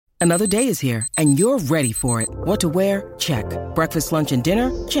Another day is here, and you're ready for it. What to wear? Check. Breakfast, lunch, and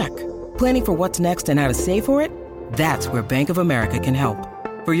dinner? Check. Planning for what's next and how to save for it? That's where Bank of America can help.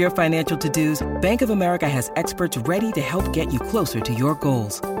 For your financial to-dos, Bank of America has experts ready to help get you closer to your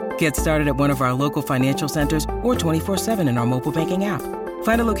goals. Get started at one of our local financial centers or 24/7 in our mobile banking app.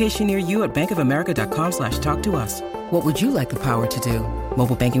 Find a location near you at bankofamerica.com/talktous. What would you like the power to do?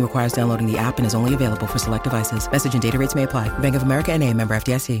 Mobile banking requires downloading the app and is only available for select devices. Message and data rates may apply. Bank of America N.A., member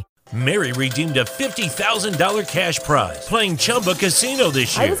FDIC. Mary redeemed a $50,000 cash prize playing Chumba Casino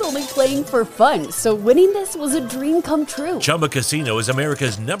this year. I was only playing for fun, so winning this was a dream come true. Chumba Casino is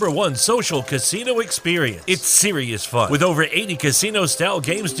America's #1 social casino experience. It's serious fun. With over 80 casino-style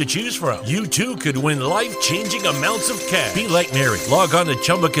games to choose from, you too could win life-changing amounts of cash. Be like Mary. Log on to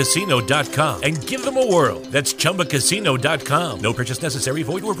ChumbaCasino.com and give them a whirl. That's ChumbaCasino.com. No purchase necessary.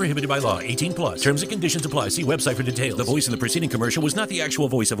 Void where prohibited by law. 18+. Terms and conditions apply. See website for details. The voice in the preceding commercial was not the actual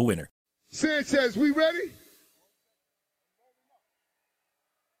voice of a winner. Sanchez, we ready?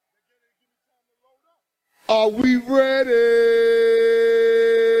 Are we ready?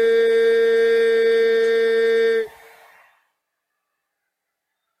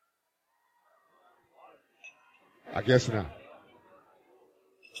 I guess not.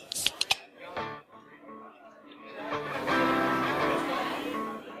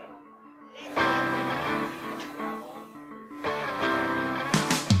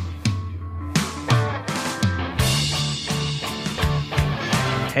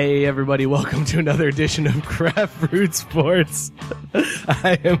 Hey everybody, welcome to another edition of Craft Root Sports.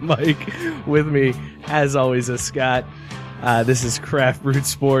 I am Mike. With me, as always, is Scott. This is Craft Root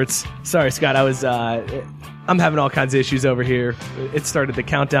Sports. Sorry, Scott, I'm having all kinds of issues over here. It started the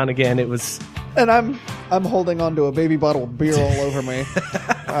countdown again. And I'm holding on to a baby bottle of beer all over me.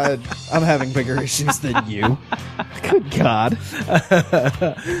 I'm having bigger issues than you. Good God.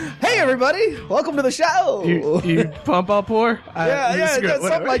 Hey, everybody. Welcome to the show. You pump up pour? Yeah,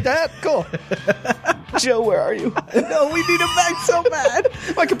 something like that. Cool. Joe, where are you? No, we need him back so bad.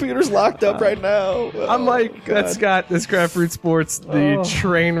 My computer's locked up right now. I'm Mike. God. That's Scott. That's Craft Root Sports, the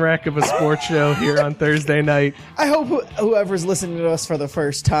train wreck of a sports show here on Thursday night. I hope whoever's listening to us for the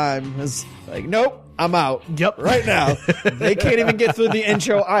first time is like, nope, I'm out. Yep. Right now. They can't even get through the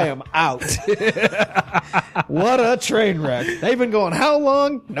intro. I am out. What a train wreck. They've been going how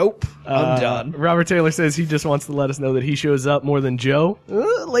long? Nope. I'm done. Robert Taylor says he just wants to let us know that he shows up more than Joe.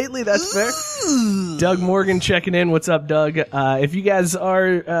 Lately, that's fair. Doug Morgan checking in. What's up, Doug? If you guys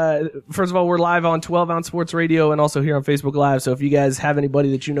are, first of all, we're live on 12 Ounce Sports Radio and also here on Facebook Live. So if you guys have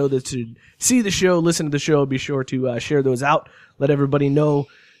anybody that you know that should see the show, listen to the show, be sure to share those out. Let everybody know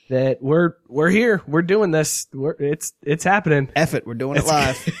that we're here. We're doing this. It's happening. F it. We're doing it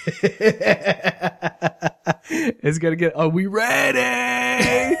live. It's gonna get. Are we ready?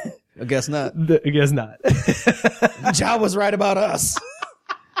 I guess not. I guess not. Ja was right about us.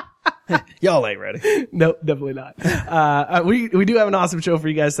 Y'all ain't ready. Nope, definitely not. We do have an awesome show for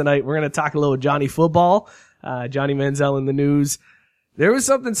you guys tonight. We're gonna talk a little Johnny football. Johnny Manziel in the news. There was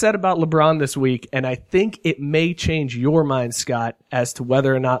something said about LeBron this week, and I think it may change your mind, Scott, as to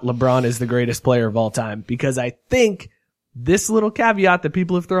whether or not LeBron is the greatest player of all time. Because I think this little caveat that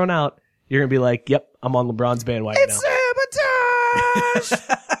people have thrown out, you're going to be like, yep, I'm on LeBron's bandwagon now. It's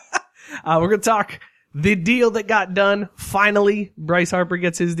sabotage! We're going to talk the deal that got done. Finally, Bryce Harper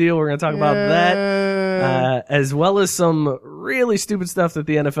gets his deal. We're going to talk about that, as well as some really stupid stuff that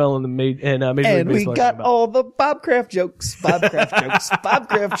the NFL and the Major League Baseball and we got all the Bob Kraft jokes. Bob Kraft jokes. Bob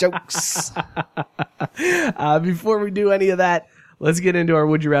Kraft jokes. Before we do any of that, let's get into our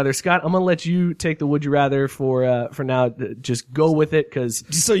Would You Rather. Scott, I'm going to let you take the Would You Rather for now. Just go with it, because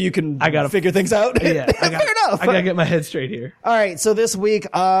so you can figure things out. Yeah, fair enough. I got to get my head straight here. All right. So this week,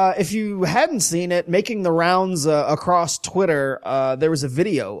 if you hadn't seen it, making the rounds across Twitter, there was a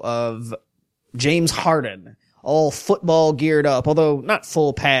video of James Harden, all football geared up, although not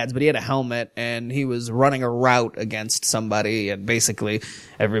full pads, but he had a helmet and he was running a route against somebody, and basically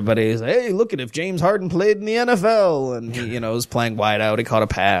everybody's, hey, look at if James Harden played in the NFL, and he, was playing wide out. He caught a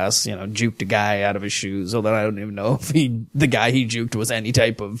pass, juked a guy out of his shoes, although I don't even know if the guy he juked was any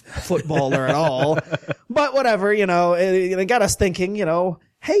type of footballer at all. But whatever, it got us thinking,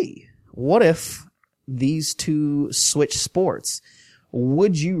 hey, what if these two switch sports?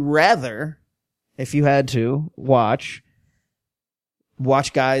 Would you rather, if you had to, watch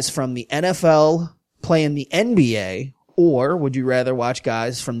guys from the NFL play in the NBA, or would you rather watch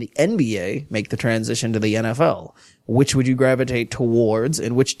guys from the NBA make the transition to the NFL? Which would you gravitate towards,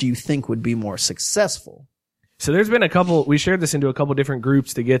 and which do you think would be more successful? So there's been we shared this into a couple different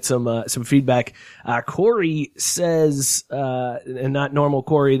groups to get some feedback. Corey says, and not normal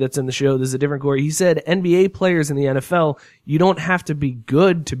Corey that's in the show, this is a different Corey. He said, NBA players in the NFL, you don't have to be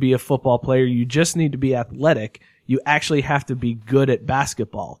good to be a football player. You just need to be athletic. You actually have to be good at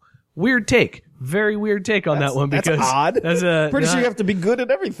basketball. Weird take. Very weird take on that one because that's odd. Pretty sure you not- have to be good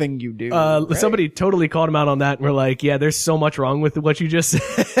at everything you do. right? Somebody totally called him out on that, and we're like, yeah, there's so much wrong with what you just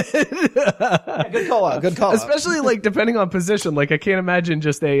said. Good call out. Good call out. Especially like depending on position. Like I can't imagine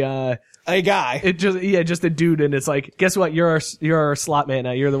just a guy. just a dude, and it's like, guess what? You're our slot man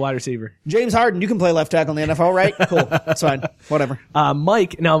now. You're the wide receiver. James Harden, you can play left tackle in the NFL, right? Cool. That's fine. Whatever.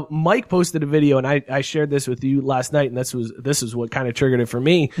 Mike posted a video, and I shared this with you last night, and this is what kind of triggered it for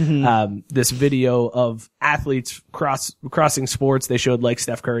me. This video of athletes crossing sports. They showed like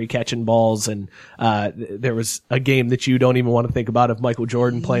Steph Curry catching balls, and there was a game that you don't even want to think about of Michael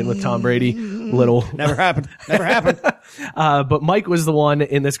Jordan playing with Tom Brady. Never happened. But Mike was the one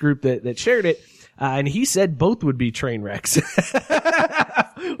in this group that shared it, and he said both would be train wrecks,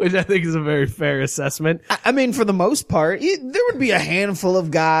 which I think is a very fair assessment. I mean, for the most part, there would be a handful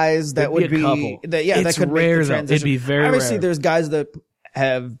of guys that would be couple. that It's could rare, make the though. transition. It'd be very Obviously, rare. there's guys that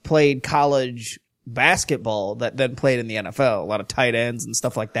have played college basketball that then played in the NFL. A lot of tight ends and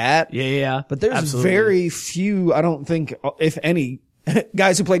stuff like that. Yeah. But there's Absolutely. very few, I don't think, if any,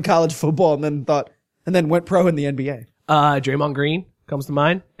 guys who played college football and then went pro in the NBA. Draymond Green comes to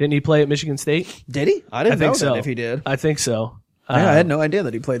mind. Didn't he play at Michigan State? Did he? I didn't know think so. that if he did. I think so. Yeah, I had no idea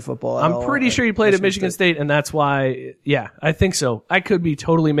that he played football at all I'm pretty sure he played at Michigan State, and that's why, yeah, I think so. I could be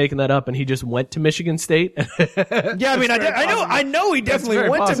totally making that up, and he just went to Michigan State. Yeah, I mean, I know he definitely very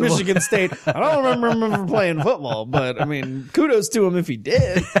went possible. to Michigan State. I don't remember playing football, but I mean, kudos to him if he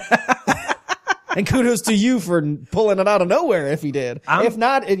did. And kudos to you for pulling it out of nowhere if he did. If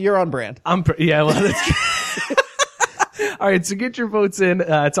not, you're on brand. Yeah, well, that's all right, so get your votes in.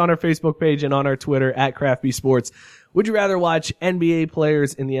 It's on our Facebook page and on our Twitter at Crafty Sports. Would you rather watch NBA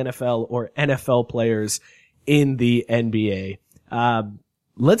players in the NFL or NFL players in the NBA?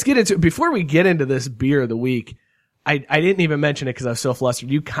 Let's get into it. Before we get into this beer of the week, I didn't even mention it because I was so flustered.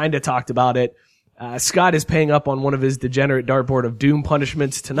 You kind of talked about it. Scott is paying up on one of his degenerate dartboard of doom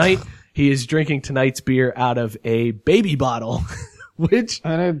punishments tonight. He is drinking tonight's beer out of a baby bottle, which...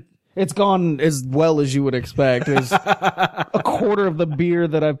 And it's gone as well as you would expect. There's a quarter of the beer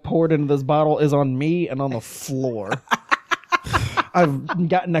that I've poured into this bottle is on me and on the floor. I've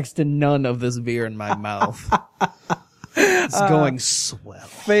got next to none of this beer in my mouth. It's going swell.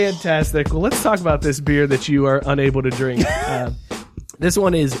 Fantastic. Well, let's talk about this beer that you are unable to drink. This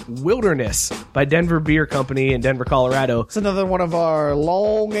one is Wilderness by Denver Beer Company in Denver, Colorado. It's another one of our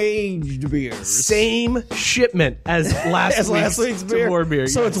long-aged beers. Same shipment as last week's Tavour beer.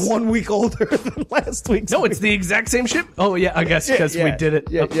 So yes. it's 1 week older than last week's. No, it's the exact same ship. Oh, yeah, I guess because we did it.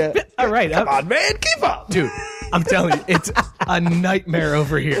 Yeah. All right. Come on, man. Keep up. Dude, I'm telling you, it's a nightmare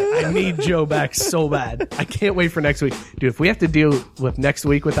over here. I need Joe back so bad. I can't wait for next week. Dude, if we have to deal with next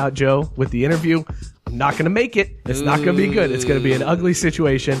week without Joe, with the interview, I'm not going to make it. It's not going to be good. It's going to be an ugly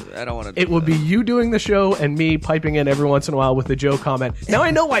situation. I don't want to. It will be you doing the show and me piping in every once in a while with the Joe comment. Now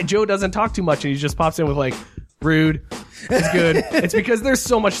I know why Joe doesn't talk too much and he just pops in with like, rude. It's good. It's because there's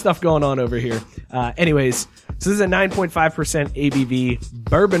so much stuff going on over here. Anyways, so this is a 9.5% ABV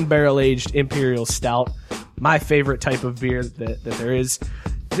bourbon barrel aged imperial stout. My favorite type of beer that there is.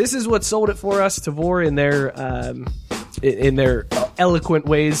 This is what sold it for us. Tavour in their eloquent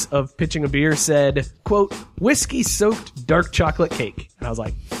ways of pitching a beer said, quote, whiskey soaked dark chocolate cake. And I was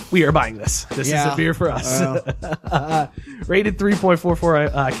like, we are buying this. This is a beer for us. Rated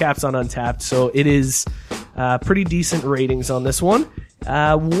 3.44 caps on Untapped. So it is pretty decent ratings on this one.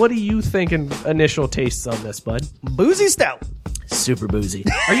 What do you think in initial tastes on this, bud? Boozy stout. Super boozy.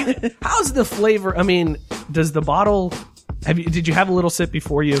 How's the flavor? I mean, does the bottle... Did you have a little sip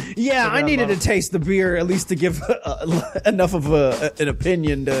before you? Yeah, I needed to taste the beer at least to give enough of an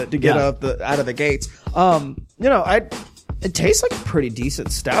opinion to get out of the gates. It tastes like a pretty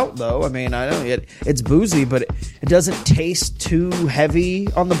decent stout, though. I mean, I know it's boozy, but it doesn't taste too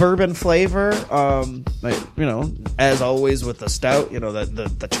heavy on the bourbon flavor. As always with the stout,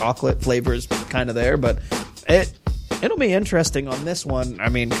 the chocolate flavor is kind of there, but it'll be interesting on this one. I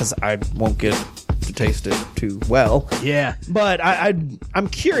mean, because I won't get to taste it too well. Yeah. But I'm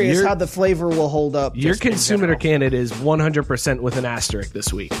curious how the flavor will hold up. Your just in consumer general. candidate is 100% with an asterisk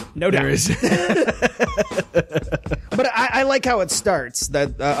this week. No doubt. There is. But I like how it starts.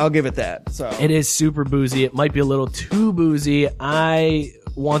 That I'll give it that. So It is super boozy. It might be a little too boozy. I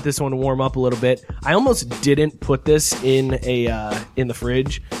want this one to warm up a little bit. I almost didn't put this in the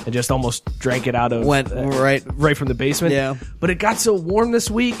fridge and just almost drank it out of right from the basement. Yeah. But it got so warm this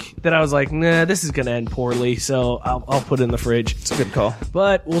week that I was like, nah, this is gonna end poorly. So I'll put it in the fridge. It's a good call.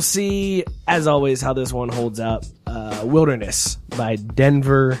 But we'll see, as always, how this one holds up. Wilderness by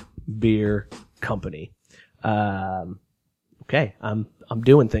Denver Beer Company. Okay, I'm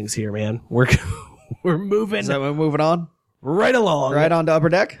doing things here, man. We're moving. So we're moving on? Right along. Right on to Upper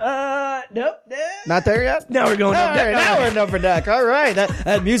Deck? Nope. Not there yet? Now we're going up deck. Now we're in Upper Deck. All right.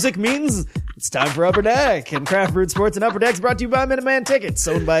 That music means it's time for Upper Deck. And Craft Brewed Sports and Upper Deck's brought to you by Minuteman Tickets,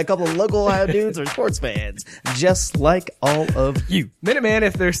 owned by a couple of local Ohio dudes or sports fans, just like all of you. Minuteman,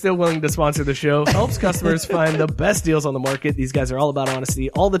 if they're still willing to sponsor the show, helps customers find the best deals on the market. These guys are all about honesty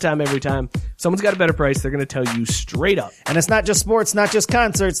all the time, every time. Someone's got a better price, they're going to tell you straight up. And it's not just sports, not just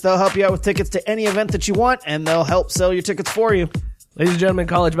concerts. They'll help you out with tickets to any event that you want, and they'll help sell your tickets for you. Ladies and gentlemen,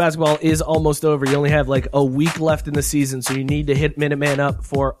 college basketball is almost over. You only have like a week left in the season, so you need to hit Minuteman up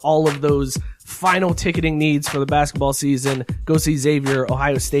for all of those final ticketing needs for the basketball season. Go see Xavier,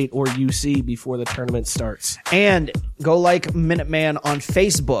 Ohio State, or UC before the tournament starts. And go like Minuteman on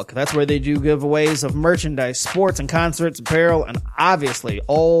Facebook. That's where they do giveaways of merchandise, sports and concerts, apparel, and obviously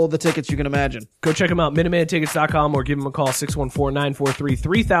all the tickets you can imagine. Go check them out, MinutemanTickets.com, or give them a call,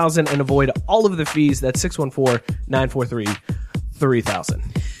 614-943-3000, and avoid all of the fees. That's 614-943-3000.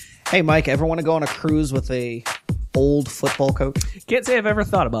 Hey, Mike, ever want to go on a cruise with a old football coach? Can't say I've ever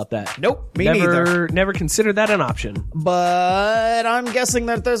thought about that. Nope, me neither. Never considered that an option. But I'm guessing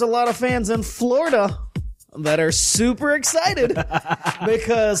that there's a lot of fans in Florida that are super excited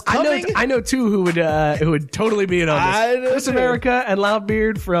because coming... I know two who would totally be in on this. Chris America and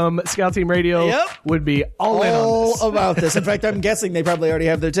Loudbeard from Scout Team Radio would be all in on this. About this. In fact, I'm guessing they probably already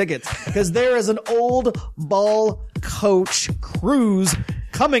have their tickets because there is an old ball coach cruise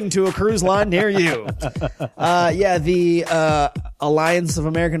coming to a cruise line near you. The Alliance of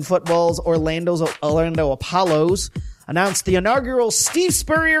American Football's Orlando Apollos announced the inaugural Steve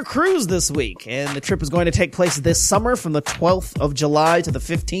Spurrier cruise this week, and the trip is going to take place this summer from the 12th of July to the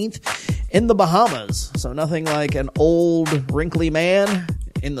 15th in the Bahamas. So nothing like an old wrinkly man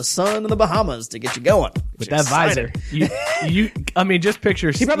in the sun in the Bahamas to get you going. With that visor. Just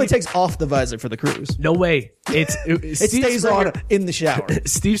picture. He probably takes off the visor for the cruise. No way. It stays on in the shower.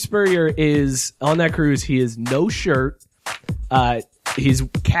 Steve Spurrier is on that cruise. He is no shirt. He's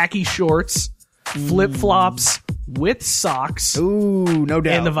khaki shorts, flip-flops, with socks. Ooh, no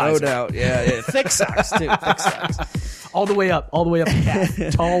doubt. And the visor. No doubt. Yeah. Thick socks, too. Thick socks. All the way up the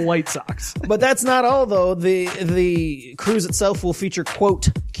calf. Tall white socks. But that's not all, though. The cruise itself will feature, quote,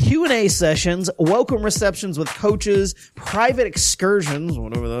 Q&A sessions, welcome receptions with coaches, private excursions,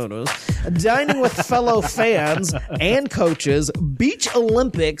 whatever that is, dining with fellow fans and coaches, beach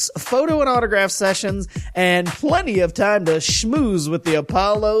Olympics, photo and autograph sessions, and plenty of time to schmooze with the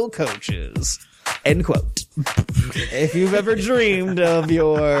Apollo coaches. End quote. If you've ever dreamed of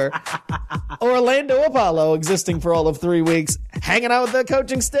your Orlando Apollo existing for all of 3 weeks, hanging out with the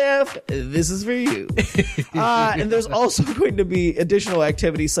coaching staff, this is for you. And there's also going to be additional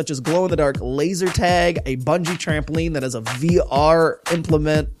activities such as glow-in-the-dark laser tag, a bungee trampoline that has a VR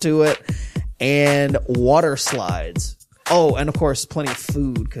implement to it, and water slides. Oh, and of course, plenty of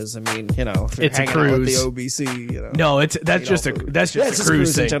food because if you're it's hanging a cruise. out with the OBC, No, that's just a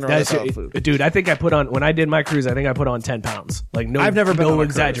cruise thing. In general, Dude, I think I put on when I did my cruise. I think I put on 10 pounds. Like I've never been on a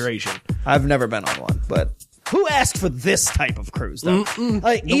exaggeration. Cruise. I've never been on one, but who asked for this type of cruise? Though,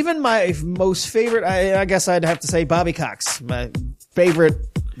 even my most favorite, I guess I'd have to say Bobby Cox, my favorite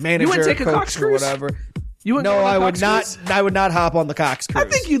manager, you would take a coach, Cox or cruise? whatever. I would not. I would not hop on the Cox cruise. I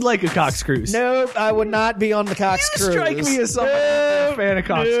think you'd like a Cox cruise. No, I would not be on the Cox cruise. Strike me as someone a fan of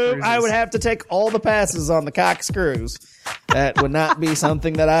Cox cruises. I would have to take all the passes on the Cox cruise. That would not be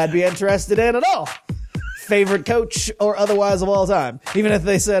something that I'd be interested in at all. Favorite coach or otherwise of all time. Even if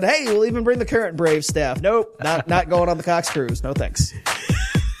they said, "Hey, we'll even bring the current Brave staff." Nope, not going on the Cox cruise. No thanks.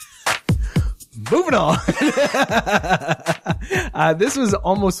 Moving on. This was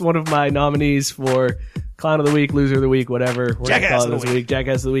almost one of my nominees for Clown of the Week, Loser of the Week, whatever. Jackass of the Week.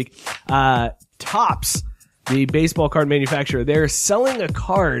 Jackass of the Week. Topps, the baseball card manufacturer, they're selling a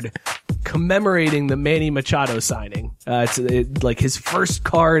card commemorating the Manny Machado signing. It's like his first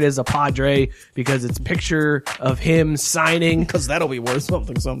card as a Padre because it's a picture of him signing. Because that'll be worth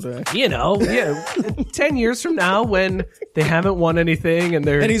something someday. 10 years from now when they haven't won anything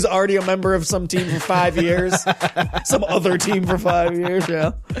and he's already a member of some team for 5 years. Some other team for 5 years,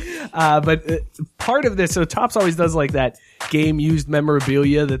 yeah. But part of this, so Topps always does like that game used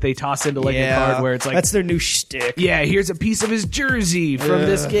memorabilia that they toss into like a card where it's like, that's their new shtick. yeah, here's a piece of his jersey from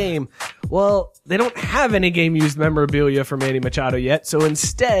this game. Well, they don't have any game used memorabilia for Manny Machado yet, so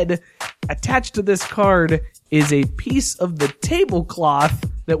instead, attached to this card is a piece of the tablecloth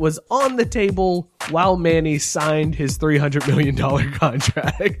that was on the table while Manny signed his $300 million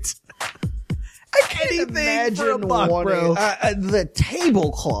contract. I can't imagine for a buck, bro. The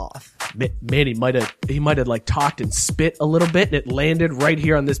tablecloth. Manny might have like talked and spit a little bit, and it landed right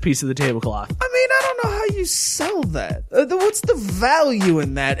here on this piece of the tablecloth. I mean, I don't know how you sell that. What's the value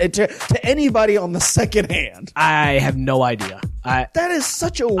in that to anybody on the second hand? I have no idea. That is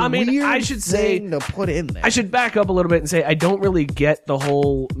such a weird thing to put in there. I should back up a little bit and say I don't really get the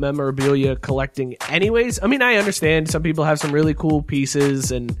whole memorabilia collecting anyways. I mean, I understand some people have some really cool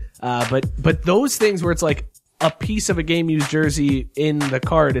pieces, and but those things where it's like a piece of a game used jersey in the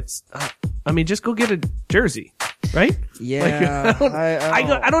card, it's I mean, just go get a jersey, right? Yeah. Like,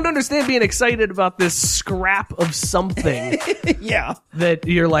 I don't understand being excited about this scrap of something. Yeah. That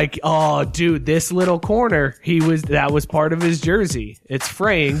you're like, oh, dude, this little corner, that was part of his jersey. It's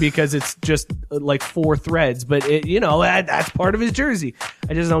fraying because it's just like 4 threads, but that's part of his jersey.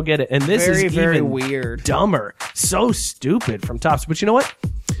 I just don't get it. And this is very even weird, dumber, so stupid from Topps. But you know what?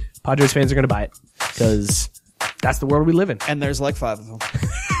 Padres fans are going to buy it because that's the world we live in. And there's like 5 of them.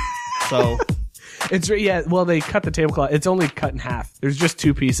 So well, they cut the tablecloth. It's only cut in half. There's just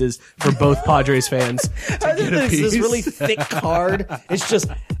 2 pieces for both Padres fans to get a piece. This really thick card. It's just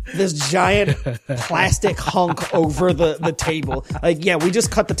this giant plastic hunk over the table. Like, yeah, we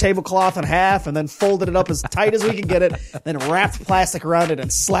just cut the tablecloth in half and then folded it up as tight as we could get it, then wrapped plastic around it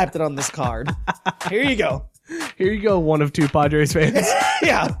and slapped it on this card. Here you go. Here you go, one of 2 Padres fans.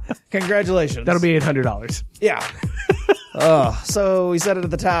 Yeah. Congratulations. That'll be $800. Yeah. So we said it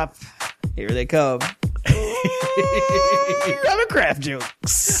at the top. Here they come. Robert Kraft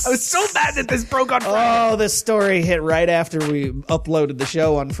jokes. I was so mad that this broke on Friday. Oh, this story hit right after we uploaded the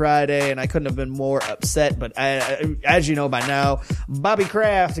show on Friday, and I couldn't have been more upset. But as you know by now, Bobby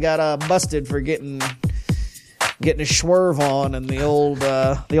Kraft got busted for getting a swerve on in the old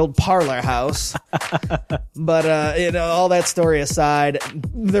parlor house. But all that story aside,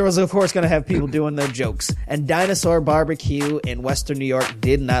 there was of course going to have people doing their jokes, and Dinosaur Barbecue in Western New York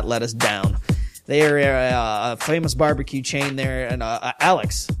did not let us down. They are a famous barbecue chain there, and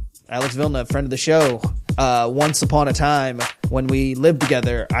Alex Vilna, friend of the show, once upon a time when we lived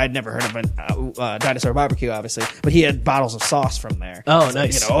together, I'd never heard of Dinosaur Barbecue, obviously, but he had bottles of sauce from there. Oh, so,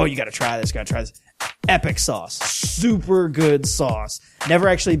 nice. You got to try this. Epic sauce. Super good sauce. Never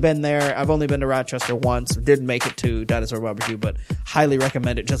actually been there. I've only been to Rochester once. Didn't make it to Dinosaur Barbecue, but highly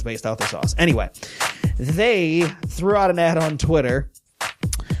recommend it just based off the sauce. Anyway, they threw out an ad on Twitter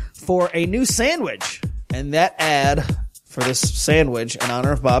for a new sandwich. And that ad for this sandwich, in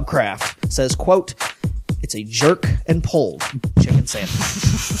honor of Bob Kraft, says, quote, "It's a jerk and pulled chicken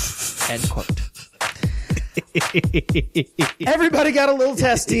sandwich." End quote. Everybody got a little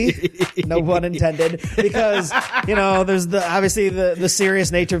testy, no pun intended, because there's obviously the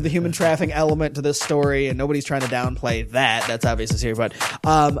serious nature of the human trafficking element to this story, and nobody's trying to downplay that. That's obviously serious,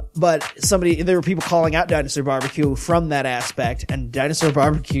 but there were people calling out Dinosaur Barbecue from that aspect, and Dinosaur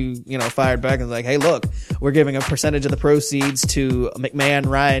Barbecue fired back and was like, "Hey, look, we're giving a percentage of the proceeds to McMahon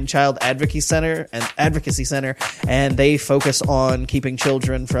Ryan Child Advocacy Center, and they focus on keeping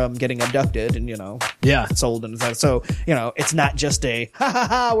children from getting abducted and sold." And so, it's not just a,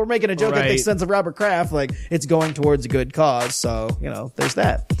 we're making a joke at the expense of Robert Kraft. Like, it's going towards a good cause. So, there's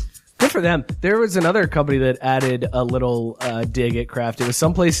that. Good for them. There was another company that added a little dig at Kraft. It was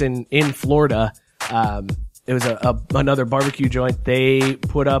someplace in Florida. It was another barbecue joint. They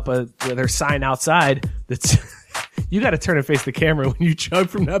put up their sign outside that's... You got to turn and face the camera when you chug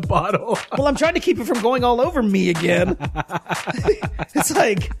from that bottle. Well, I'm trying to keep it from going all over me again. It's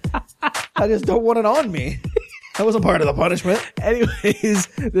like, I just don't want it on me. That wasn't part of the punishment. Anyways,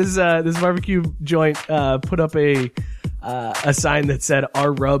 this barbecue joint put up a sign that said,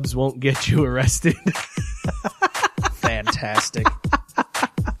 "Our rubs won't get you arrested." Fantastic.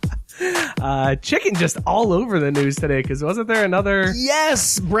 Chicken just all over the news today, because wasn't there another...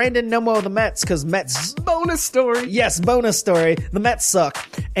 Yes, Brandon Nomo of the Mets, because Mets... Bonus story. Yes, bonus story. The Mets suck.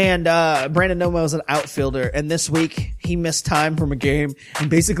 And Brandon Nomo is an outfielder, and this week he missed time from a game,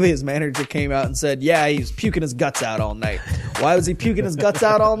 and basically his manager came out and said, yeah, he was puking his guts out all night. Why was he puking his guts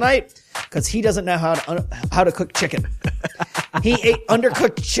out all night? Because he doesn't know how to cook chicken. He ate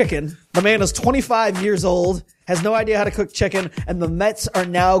undercooked chicken. The man is 25 years old, has no idea how to cook chicken, and the Mets are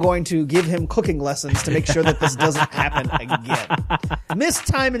now going to give him cooking lessons to make sure that this doesn't happen again. Missed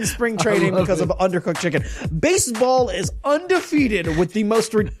time in spring training because of undercooked chicken. Baseball is undefeated with the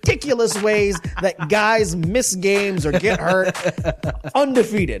most ridiculous ways that guys miss games or get hurt.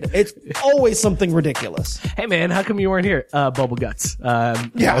 Undefeated. It's always something ridiculous. Hey man, how come you weren't here? Bubble guts.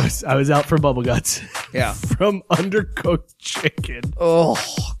 Yeah. I was out for bubble guts. Yeah. From undercooked chicken. Oh,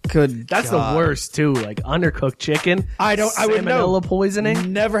 good That's God. the worst too. Like undercooked chicken. I would know. Salmonella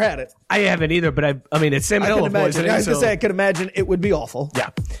poisoning. Never had it. I haven't either, but I mean it's I can salmonella imagine. poisoning. I was going to so- say, I could imagine it would be awful. Yeah.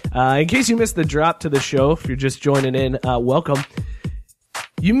 In case you missed the drop to the show, if you're just joining in, welcome.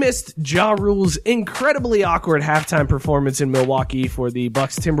 You missed Ja Rule's incredibly awkward halftime performance in Milwaukee for the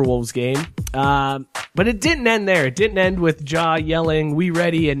Bucks Timberwolves game. But it didn't end there. It didn't end with Ja yelling, "We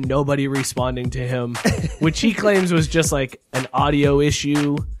ready," and nobody responding to him, which he claims was just like an audio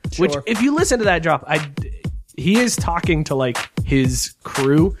issue. Sure. Which, if you listen to that drop, he is talking to like his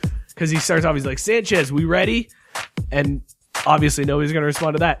crew because he starts off, he's like, "Sanchez, we ready?" And obviously nobody's going to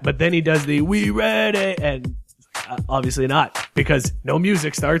respond to that. But then he does the "we ready," and obviously not, because no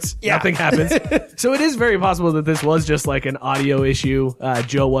music starts. Yeah. Nothing happens. So it is very possible that this was just like an audio issue.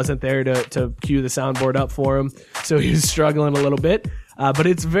 Joe wasn't there to cue the soundboard up for him, so he was struggling a little bit. But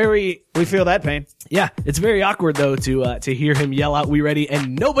it's very, We feel that pain. yeah, it's very awkward though to hear him yell out "we ready"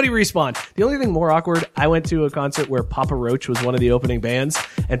 and nobody respond. The only thing more awkward, I went to a concert where Papa Roach was one of the opening bands,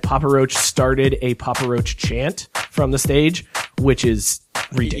 and Papa Roach started a Papa Roach chant from the stage, which is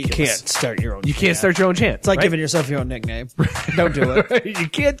ridiculous. You can't start your own. You can't start your own chant. It's like right? giving yourself your own nickname. Don't do it. You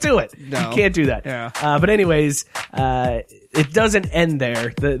can't do it. No. You can't do that. Yeah. But anyways, it doesn't end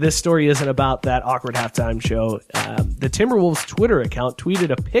there. This story isn't about that awkward halftime show. The Timberwolves Twitter account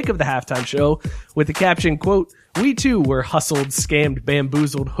tweeted a pic of the halftime show with the caption, quote, "We too were hustled, scammed,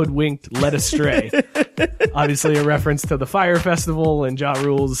 bamboozled, hoodwinked, led astray." Obviously a reference to the Fire Festival and Ja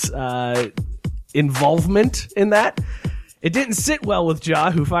Rule's involvement in that. It didn't sit well with Ja,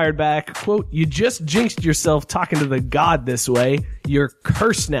 who fired back, quote, "You just jinxed yourself talking to the god this way. You're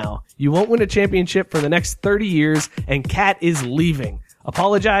cursed now. You won't win a championship for the next 30 years, and Cat is leaving.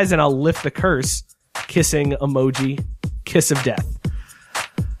 Apologize and I'll lift the curse." Kissing emoji. Kiss of death.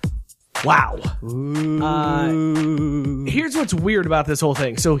 Wow. Here's what's weird about this whole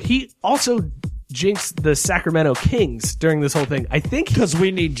thing. So he also jinxed the Sacramento Kings during this whole thing. I think Because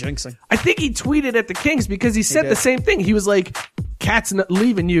we need jinxing. I think he tweeted at the Kings because he said did. the same thing. He was like, "Cat's not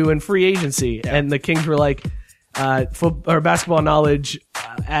leaving you in free agency." And the Kings were like, basketball knowledge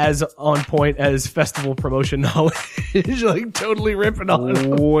as on point as festival promotion knowledge. Like totally ripping on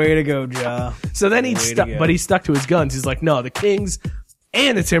him. Way to go, Ja. So then he stuck, go. but he stuck to his guns. He's like, "No, the Kings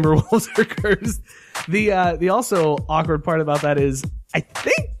and the Timberwolves are cursed." The also awkward part about that is, I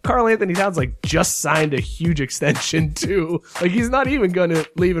think Karl Anthony Towns like just signed a huge extension too. Like he's not even going to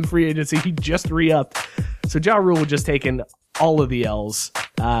leave in free agency. He just re-upped. So Ja Rule just taken all of the L's.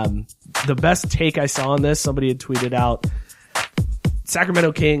 The best take I saw on this, somebody had tweeted out,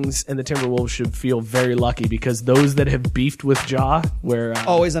 Sacramento Kings and the Timberwolves should feel very lucky because those that have beefed with Ja, where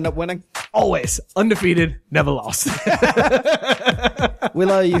Always end up winning. always undefeated, never lost. We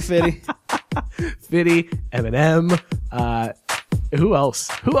love you, Fitty. Fitty, Eminem, who else?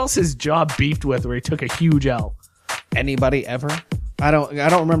 Who else has Ja beefed with where he took a huge L? Anybody ever? I don't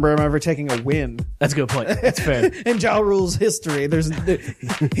remember him ever taking a win. That's a good point. That's fair. In Ja Rule's history,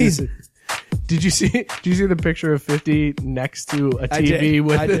 he's Did you see the picture of 50 next to a I TV did.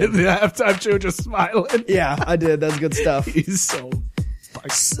 with I the did. halftime show just smiling? yeah, I did. That's good stuff. He's so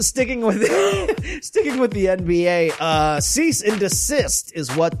Sticking with the NBA, cease and desist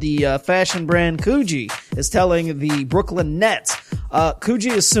is what the fashion brand Coogee is telling the Brooklyn Nets.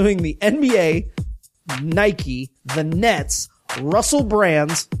 Coogee is suing the NBA, Nike, the Nets, Russell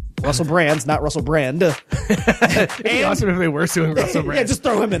Brands, not Russell Brand. It'd be awesome if they were suing Russell Brand. Yeah, just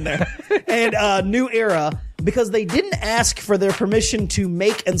throw him in there. And New Era, because they didn't ask for their permission to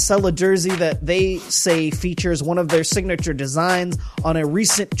make and sell a jersey that they say features one of their signature designs on a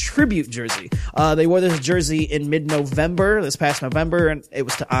recent tribute jersey. They wore this jersey in this past November, and it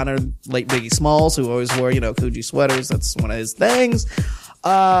was to honor late Biggie Smalls, who always wore, Coogee sweaters. That's one of his things.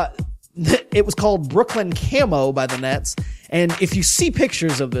 It was called Brooklyn Camo by the Nets. And if you see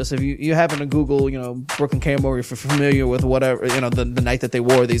pictures of this, if you happen to Google, Brooklyn Camo, or if you're familiar with whatever, the night that they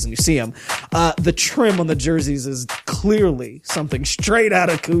wore these and you see them, the trim on the jerseys is clearly something straight out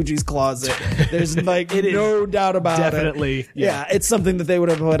of Coogee's closet. There's no doubt about definitely, it. Yeah, it's something that they would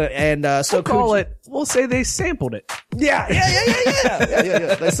have put it. And, we'll say they sampled it. Yeah.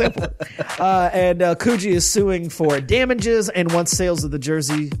 They sampled it. And Coogee is suing for damages and wants sales of the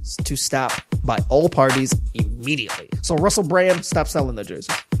jersey to stop by all parties immediately. immediately. So Russell Brand, stop selling the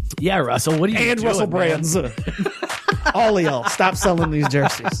jerseys. Yeah, Russell, what are you And doing, Russell man? Brands. All of y'all, stop selling these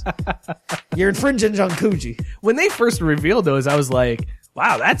jerseys. You're infringing on Coogee. When they first revealed those, I was like,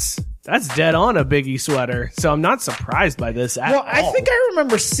 wow, that's dead on a Biggie sweater. So I'm not surprised by this at all. I think I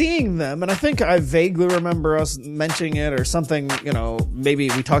remember seeing them, and I think I vaguely remember us mentioning it or something, maybe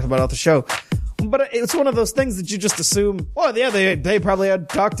we talked about it on the show. But it's one of those things that you just assume, well, yeah, they probably had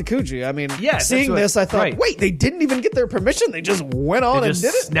talked to Coogee. I mean, Yeah, seeing this, I thought, right. wait, they didn't even get their permission? They just went on They and just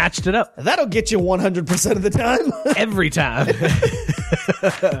did it? snatched it up That'll get you 100% of the time. every time.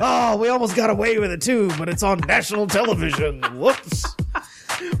 Oh, we almost got away with it too, but it's on national television. Whoops.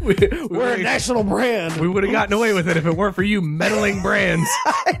 We're a national brand. We would have gotten away with it if it weren't for you meddling brands.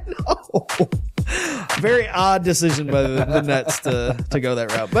 Very odd decision by the Nets to go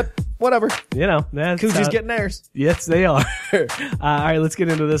that route, but whatever. That's Coogee's getting theirs. Yes, they are. All right, let's get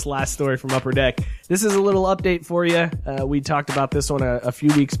into this last story from Upper Deck. This is a little update for you. We talked about this one a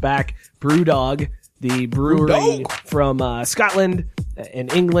few weeks back. Brewdog, the brewery from Scotland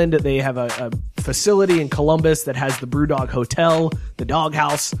and England. They have a facility in Columbus that has the Brewdog Hotel, the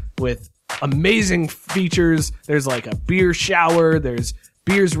doghouse, with amazing features. There's like a beer shower. There's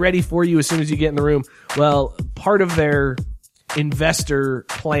beers ready for you as soon as you get in the room. Well, part of their investor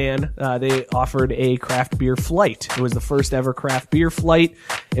plan, they offered a craft beer flight. It was the first ever craft beer flight.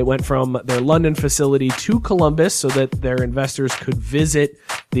 It went from their London facility to Columbus so that their investors could visit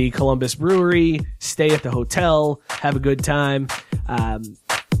the Columbus brewery, stay at the hotel, have a good time.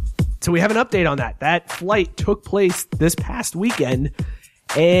 So we have an update on that. That flight took place this past weekend,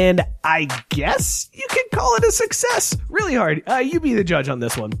 and I guess you could call it a success. Really hard. You be the judge on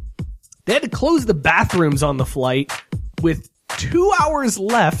this one. They had to close the bathrooms on the flight with 2 hours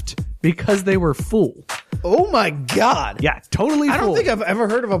left because they were full. Oh my God. Yeah, totally full. I don't think I've ever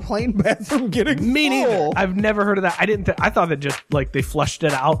heard of a plane bathroom getting Me neither. full. I've never heard of that. I thought that just like they flushed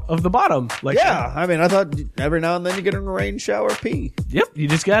it out of the bottom. Like, Yeah, I mean, I thought every now and then you get in a rain shower pee. Yep. You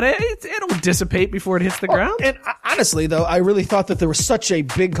just gotta. It'll dissipate before it hits the ground. And honestly, though, I really thought that there was such a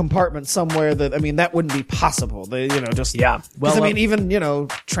big compartment somewhere that, I mean, that wouldn't be possible. They, just. Yeah. Well, Well, I mean, even,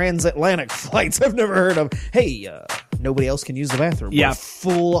 transatlantic flights I've never heard of. Hey, nobody else can use the bathroom. Yeah. We're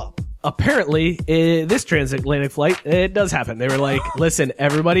full up. Apparently, this transatlantic flight, it does happen. They were like, listen,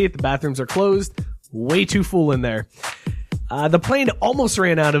 everybody, the bathrooms are closed. Way too full in there. The plane almost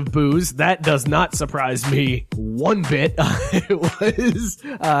ran out of booze. That does not surprise me one bit. It was,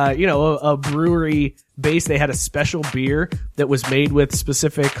 a brewery base. They had a special beer that was made with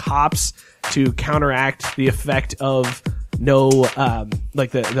specific hops to counteract the effect of no,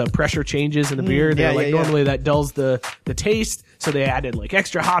 like the pressure changes in the beer. Normally that dulls the taste. So they added like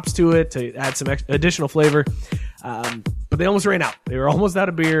extra hops to it to add some additional flavor. But they almost ran out. They were almost out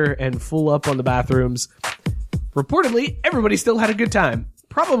of beer and full up on the bathrooms. Reportedly, everybody still had a good time.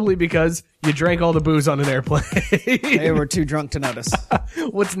 Probably because you drank all the booze on an airplane. They were too drunk to notice.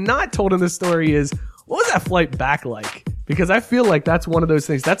 What's not told in this story is, what was that flight back like? Because I feel like that's one of those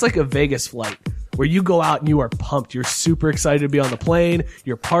things. That's like a Vegas flight where you go out and you are pumped. You're super excited to be on the plane.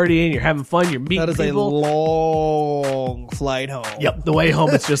 You're partying. You're having fun. You're meeting That is people. a long flight home. Yep. The way home,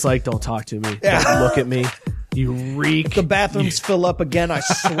 it's just like, don't talk to me. Don't look at me. You reek. The bathrooms fill up again. I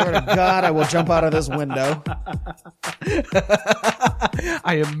swear to God, I will jump out of this window.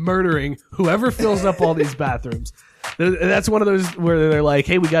 I am murdering whoever fills up all these bathrooms. That's one of those where they're like,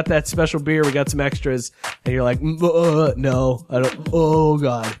 hey, we got that special beer. We got some extras. And you're like, no, I don't. Oh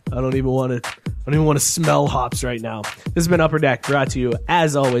God. I don't even want to smell hops right now. This has been Upper Deck, brought to you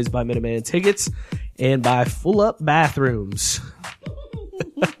as always by Minuteman Tickets and by Full Up Bathrooms.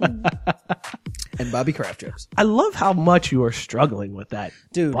 And Bobby Kraft jokes. I love how much you are struggling with that.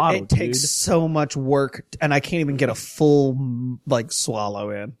 Dude, bottle, it takes so much work, and I can't even get a full,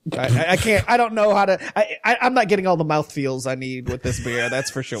 swallow in. I can't, I don't know how to, I'm not getting all the mouth feels I need with this beer, that's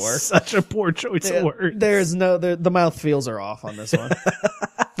for sure. Such a poor choice of words. There's the mouth feels are off on this one.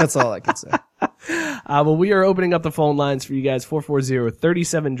 That's all I can say. Well, we are opening up the phone lines for you guys,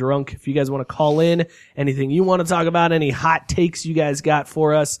 440-37-DRUNK. If you guys want to call in, anything you want to talk about, any hot takes you guys got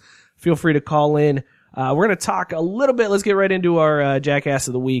for us, feel free to call in. We're going to talk a little bit. Let's get right into our Jackass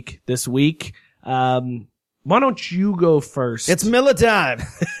of the Week this week. Why don't you go first? It's Miller time.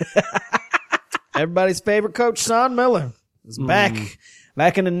 Everybody's favorite coach, Sean Miller, is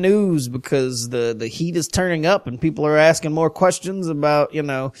back in the news because the heat is turning up and people are asking more questions about,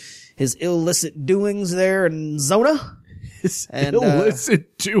 his illicit doings there in Zona. His And,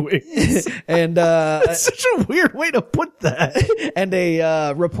 illicit doings. And That's such a weird way to put that. and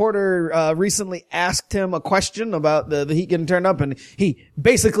a reporter recently asked him a question about the heat getting turned up, and he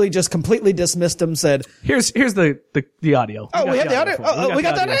basically just completely dismissed him. Said, Here's the audio. "Oh, we have the audio. for you. Oh, we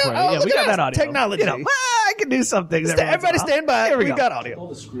got that audio. Yeah, look we at got us. that audio. Technology. You know, I can do some things. Everybody stand by. Here we We've go. got audio. All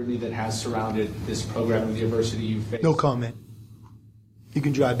the scrutiny that has surrounded this program and the adversity you face. No comment. You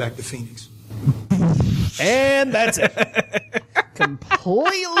can drive back to Phoenix. And that's it.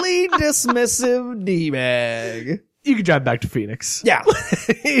 Completely dismissive D-bag. You can drive back to Phoenix. Yeah.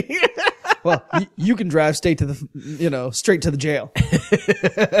 Well, you can drive straight to straight to the jail.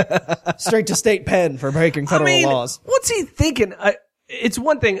 Straight to state pen for breaking federal laws. What's he thinking? It's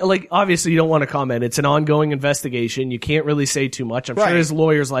one thing, like, obviously you don't want to comment. It's an ongoing investigation. You can't really say too much. I'm Right. sure his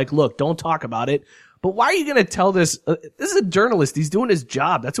lawyer's like, look, don't talk about it. But why are you going to tell this? This is a journalist. He's doing his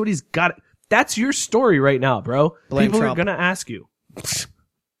job. That's what he's got. That's your story right now, bro. Blame People Trump. are going to ask you.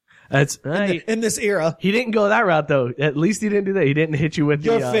 That's In this era. He didn't go that route though. At least he didn't do that. He didn't hit you with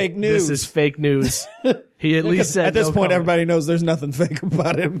You're the fake news. This is fake news. He at least said At this no point, comment. everybody knows there's nothing fake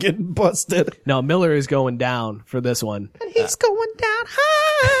about him getting busted. No, Miller is going down for this one. And he's going down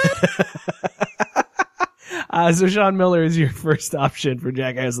hard. So Sean Miller is your first option for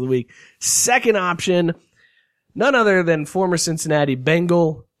Jackass of the Week. Second option, none other than former Cincinnati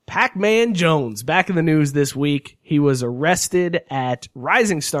Bengal Pac-Man Jones. Back in the news this week. He was arrested at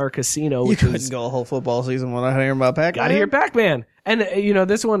Rising Star Casino. You Which couldn't is, go a whole football season without hearing about Pac-Man. gotta hear Pac-Man. And,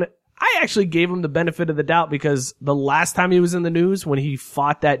 this one, I actually gave him the benefit of the doubt because the last time he was in the news, when he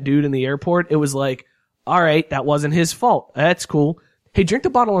fought that dude in the airport, it was like, all right, that wasn't his fault. That's cool. Hey, drink the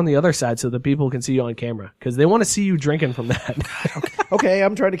bottle on the other side so that people can see you on camera because they want to see you drinking from that. Okay,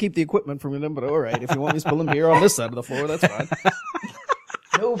 I'm trying to keep the equipment from them, but all right. If you want me spilling beer on this side of the floor, that's fine.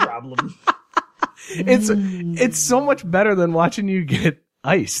 No problem. It's so much better than watching you get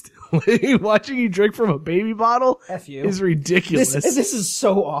iced. Watching you drink from a baby bottle F you. is ridiculous. This is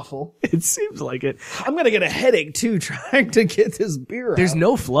so awful. It seems like it. I'm gonna get a headache too trying to get this beer There's out.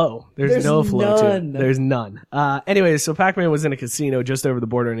 no flow. There's no flow to it. There's none. Anyway, so Pac-Man was in a casino just over the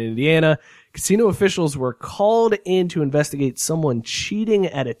border in Indiana. Casino officials were called in to investigate someone cheating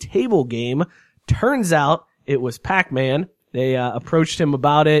at a table game. Turns out it was Pac-Man. They approached him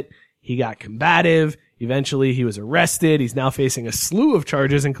about it. He got combative. Eventually, he was arrested. He's now facing a slew of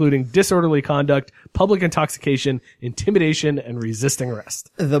charges, including disorderly conduct, public intoxication, intimidation, and resisting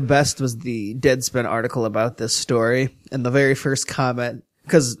arrest. The best was the Deadspin article about this story, and the very first comment,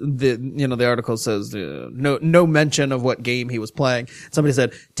 because the article says no mention of what game he was playing. Somebody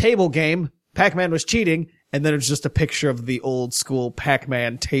said table game. Pac-Man was cheating, and then it's just a picture of the old school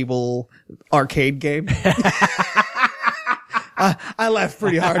Pac-Man table arcade game. I laughed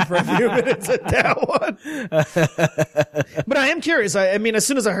pretty hard for a few minutes at that one. But I am curious. I mean, as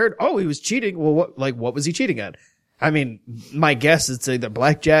soon as I heard, oh, he was cheating, well, what was he cheating at? I mean, my guess is either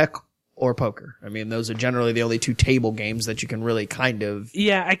blackjack or poker. I mean, those are generally the only two table games that you can really kind of.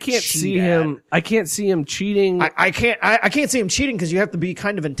 Yeah, I can't cheat see him. I can't see him cheating. I can't see him cheating because you have to be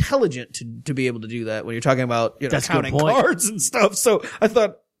kind of intelligent to be able to do that when you're talking about, That's a good counting point. cards and stuff. So I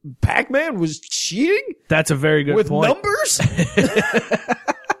thought Pac-Man was cheating That's a very good with point. numbers.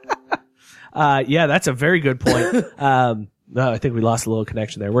 Yeah, that's a very good point. I think we lost a little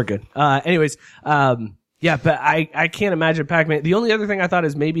connection there. We're good. Anyways, yeah, but I can't imagine Pac-Man. The only other thing I thought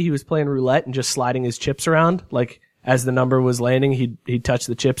is maybe he was playing roulette and just sliding his chips around. Like, as the number was landing, he'd touch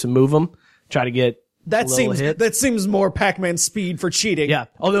the chips and move them, try to get a little hit. That seems more Pac-Man speed for cheating. Yeah,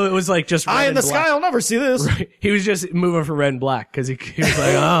 although it was like just red Eye in and the black. sky, I'll never see this. He was just moving for red and black because he was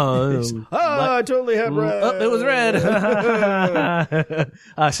like, oh, I totally had red. oh, it was red.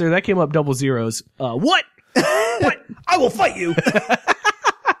 So that came up double zeros. What? What? I will fight you.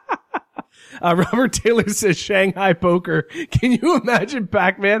 Robert Taylor says Shanghai poker. Can you imagine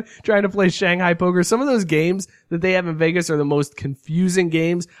Pac-Man trying to play Shanghai poker? Some of those games that they have in Vegas are the most confusing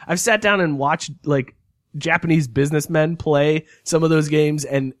games. I've sat down and watched like Japanese businessmen play some of those games,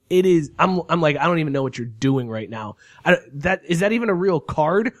 and it is, I'm like, I don't even know what you're doing right now. Is that even a real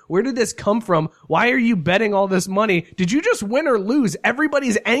card? Where did this come from? Why are you betting all this money? Did you just win or lose?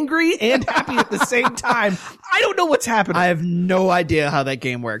 Everybody's angry and happy at the same time. I don't know what's happening. I have no idea how that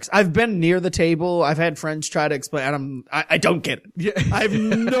game works. I've been near the table. I've had friends try to explain, and I don't get it. Yeah. I have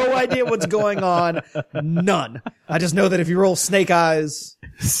no idea what's going on. None. I just know that if you roll snake eyes.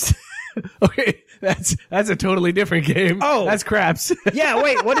 Okay, that's a totally different game. Oh. That's craps. Yeah,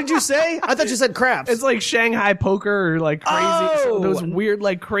 wait, what did you say? I thought you said craps. It's like Shanghai poker or like crazy, Oh. those weird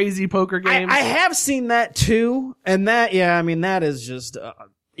like crazy poker games. I have seen that too, and that, yeah, I mean, that is just,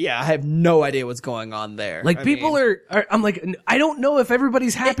 Yeah, I have no idea what's going on there. Like, people are, I'm like, I don't know if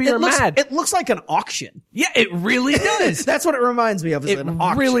everybody's happy or mad. It looks like an auction. Yeah, it really does. That's what it reminds me of. Is It an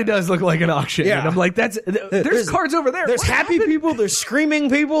auction. really does look like an auction. Yeah. And I'm like, there's cards over there. There's What happy happened? people, there's screaming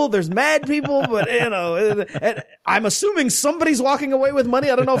people, there's mad people, but and I'm assuming somebody's walking away with money.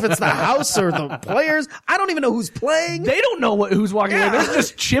 I don't know if it's the house or the players. I don't even know who's playing. They don't know who's walking away. There's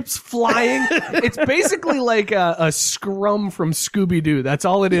just chips flying. It's basically like a scrum from Scooby-Doo. That's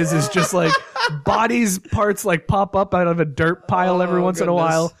all it is just like bodies, parts like pop up out of a dirt pile every once in a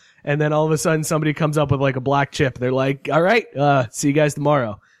while. And then all of a sudden somebody comes up with like a black chip. They're like, all right, see you guys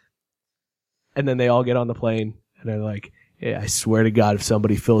tomorrow. And then they all get on the plane and they're like, yeah, I swear to God, if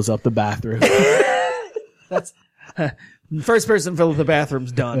somebody fills up the bathroom. That's first person fill up the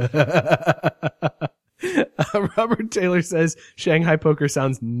bathroom's done. Robert Taylor says Shanghai poker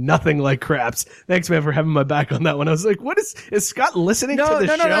sounds nothing like craps. Thanks, man, for having my back on that one. I was like, what is Scott listening to the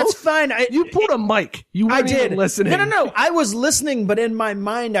show? No, that's fine. You pulled a mic. You weren't even listening. No. I was listening, but in my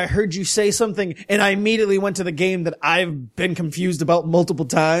mind, I heard you say something and I immediately went to the game that I've been confused about multiple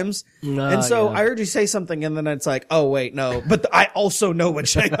times. And so I heard you say something and then it's like, oh wait, no. But I also know what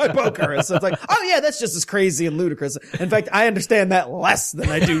Shanghai poker is. So it's like, oh yeah, that's just as crazy and ludicrous. In fact, I understand that less than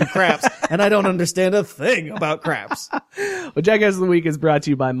I do craps and I don't understand a thing about craps. Well, Jackass of the Week is brought to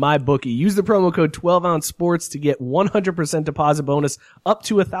you by MyBookie. Use the promo code 12ounce sports to get 100% deposit bonus up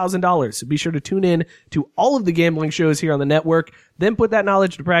to $1,000. So be sure to tune in to all of the gambling shows here on the network. Then put that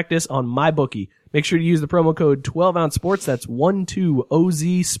knowledge to practice on MyBookie. Make sure to use the promo code 12ounce sports. That's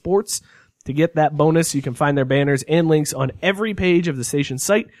 12OZ sports to get that bonus. You can find their banners and links on every page of the station's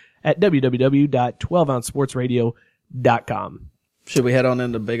site at www.12ouncesportsradio.com. Should we head on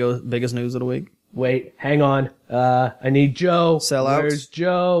into biggest news of the week? Wait, hang on. I need Joe. Sellouts? Where's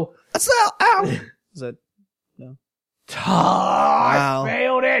Joe? Sell out. Is that no? I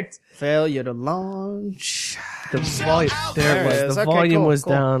failed it. Failure to launch. The volume. There it was. The Okay, volume cool, was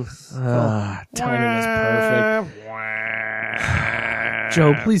cool. down. Timing is perfect.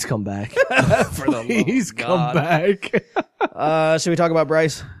 Joe, please come back. Please come back. Should we talk about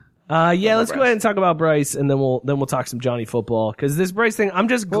Bryce? Yeah, let's go ahead and talk about Bryce, and then we'll talk some Johnny football, because this Bryce thing, I'm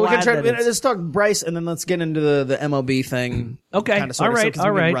just glad let's talk Bryce, and then let's get into the MLB thing. Okay, all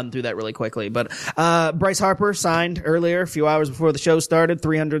right. Run through that really quickly. But Bryce Harper signed earlier, a few hours before the show started,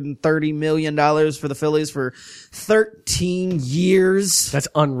 $330 million for the Phillies for 13 years. That's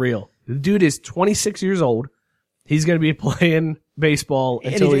unreal. The dude is 26 years old. He's going to be playing baseball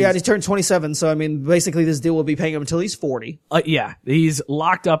until he's turned 27. So, I mean, basically this deal will be paying him until he's 40. Yeah, he's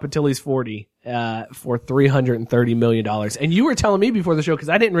locked up until he's 40 for $330 million. And you were telling me before the show, because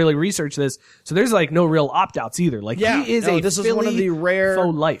I didn't really research this, so there's like no real opt-outs either. Like, this is one of the rare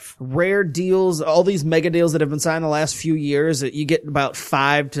deals, all these mega deals that have been signed the last few years. You get about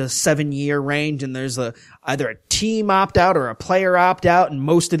 5 to 7 year range, and there's either a team opt-out or a player opt-out, and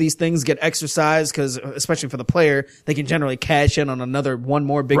most of these things get exercised because, especially for the player, they can generally cash in on one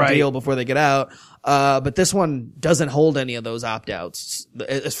more big deal before they get out. But this one doesn't hold any of those opt-outs.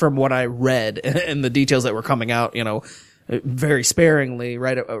 It's from what I read and the details that were coming out, very sparingly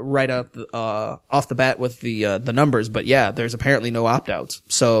right up off the bat with the numbers. But yeah, there's apparently no opt-outs.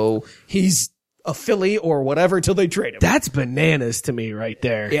 So he's a Philly or whatever till they trade him. That's bananas to me right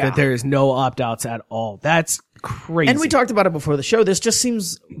there. Yeah. That there's no opt-outs at all. That's crazy. And we talked about it before the show. This just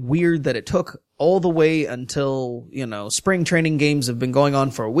seems weird that it took all the way until, spring training games have been going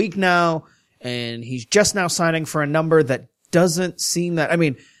on for a week now. And he's just now signing for a number that doesn't seem that,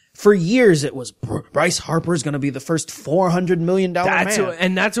 for years it was Bryce Harper's going to be the first $400 million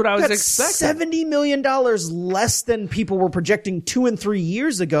man. That's what I was expecting. $70 million less than people were projecting 2 and 3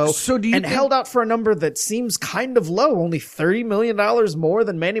 years ago. So do you held out for a number that seems kind of low, only $30 million more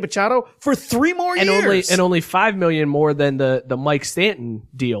than Manny Machado for 3 more years. And only $5 million more than the Mike Stanton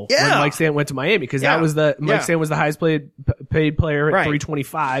deal. Yeah. When Mike Stanton went to Miami, because that was Mike Stanton was the highest paid player at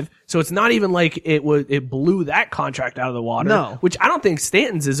 $325. So it's not even like it blew that contract out of the water. No. Which I don't think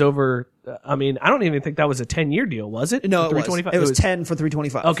Stanton's is over. I don't even think that was a 10-year deal, was it? No, it was 10 for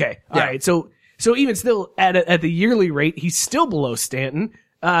 $325. Okay. All right. So even still at the yearly rate, he's still below Stanton.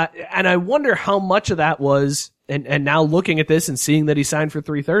 And I wonder how much of that was, and now looking at this and seeing that he signed for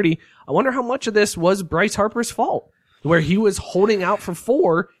 $330, I wonder how much of this was Bryce Harper's fault, where he was holding out for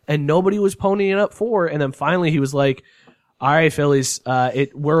 4 and nobody was ponying up 4. And then finally he was like, all right, Phillies,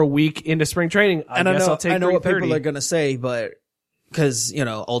 we're a week into spring training. I guess I'll take $330. I know what people are going to say, but because,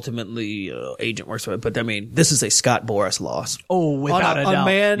 ultimately, agent works with it. But I mean, this is a Scott Boras loss. Oh, without a doubt. A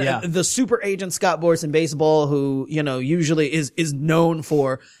man, Yeah. the super agent Scott Boras in baseball, who, usually is known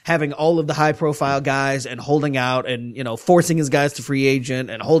for having all of the high profile guys and holding out and, forcing his guys to free agent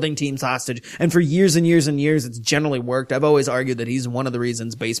and holding teams hostage. And for years and years and years, it's generally worked. I've always argued that he's one of the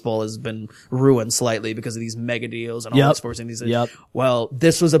reasons baseball has been ruined slightly because of these mega deals and all this forcing these. Yep. Well,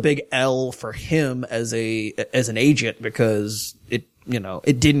 this was a big L for him as an agent because it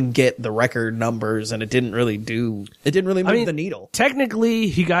didn't get the record numbers and it didn't really move the needle. Technically,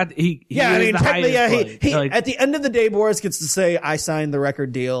 he technically, at the end of the day, Boras gets to say, I signed the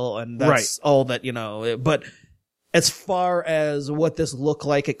record deal, and that's all that, but as far as what this looked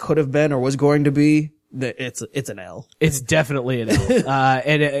like it could have been or was going to be, it's an L. It's definitely an L.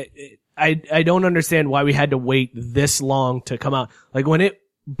 And I don't understand why we had to wait this long to come out. Like when it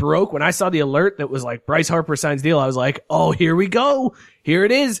broke, when I saw the alert that was like Bryce Harper signs deal, I was like, oh, here we go. Here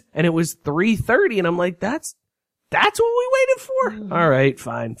it is. And it was 3:30 and I'm like, that's what we waited for. All right,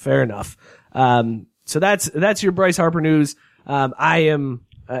 fine. Fair enough. So that's your Bryce Harper news.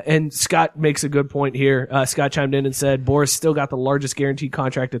 And Scott makes a good point here. Scott chimed in and said, Boras still got the largest guaranteed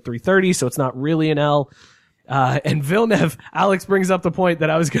contract at 330, so it's not really an L. And Villeneuve, Alex brings up the point that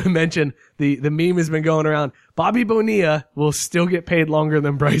I was going to mention. The meme has been going around. Bobby Bonilla will still get paid longer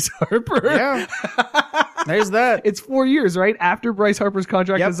than Bryce Harper. Yeah. There's that. It's 4 years, right? After Bryce Harper's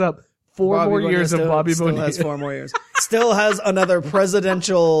contract is up. Four more years of Bobby Bonilla. Still has 4 more years. Still has another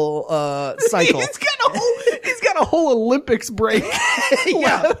presidential, cycle. He's got a whole Olympics break.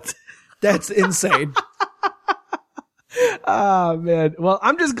 Yeah. That's insane. Oh, man. Well,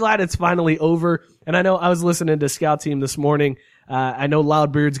 I'm just glad it's finally over. And I know I was listening to Scout Team this morning. I know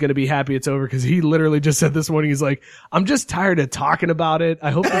Loudbeard's going to be happy it's over because he literally just said this morning, he's like, I'm just tired of talking about it.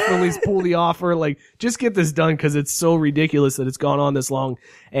 I hope the Phillies pull the offer. Like, just get this done because it's so ridiculous that it's gone on this long.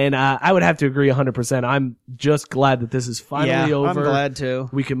 And I would have to agree 100%. I'm just glad that this is finally over. I'm glad too.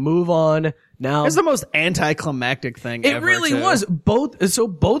 We can move on now. It's the most anticlimactic thing ever. It really was. Both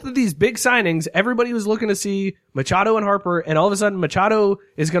of these big signings, everybody was looking to see Machado and Harper, and all of a sudden Machado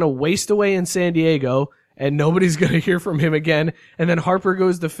is going to waste away in San Diego. And nobody's going to hear from him again. And then Harper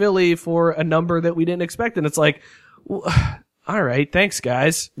goes to Philly for a number that we didn't expect. And it's like, well, all right, thanks,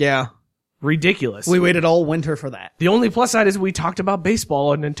 guys. Yeah. Ridiculous. We waited all winter for that. The only plus side is we talked about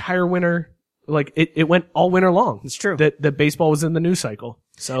baseball an entire winter. Like, it went all winter long. It's true. That baseball was in the news cycle.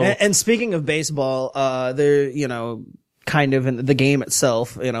 So. And speaking of baseball, there, kind of in the game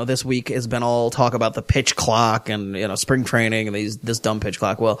itself, this week has been all talk about the pitch clock and, spring training and this dumb pitch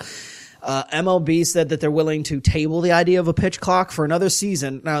clock. Well, MLB said that they're willing to table the idea of a pitch clock for another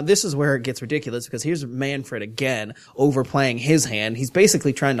season. Now, this is where it gets ridiculous because here's Manfred again overplaying his hand. He's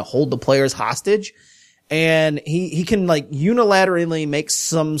basically trying to hold the players hostage. And he can unilaterally make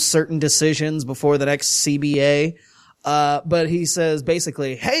some certain decisions before the next CBA. But he says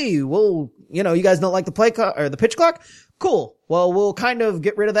basically, hey, well, you guys don't like the play clock or the pitch clock? Cool. Well, we'll kind of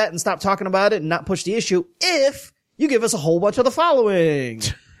get rid of that and stop talking about it and not push the issue if you give us a whole bunch of the following.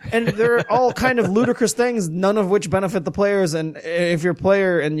 And they're all kind of ludicrous things, none of which benefit the players. And if you're a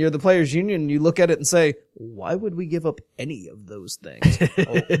player and you're the players union, you look at it and say, why would we give up any of those things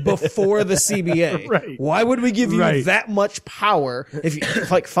before the CBA? Right. Why would we give you that much power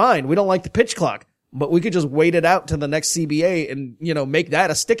if fine, we don't like the pitch clock, but we could just wait it out to the next CBA and, make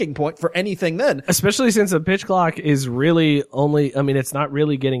that a sticking point for anything then. Especially since the pitch clock is really it's not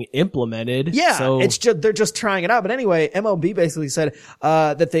really getting implemented. Yeah. So. It's just, they're just trying it out. But anyway, MLB basically said,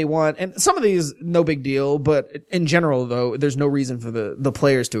 that they want, and some of these, no big deal, but in general though, there's no reason for the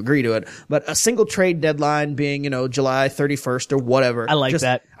players to agree to it. But a single trade deadline being, July 31st or whatever. I like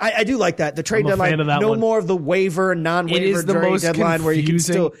that. I do like that. The trade I'm a deadline, fan of that no one. more of the waiver, non-waiver It is the trade most deadline where you can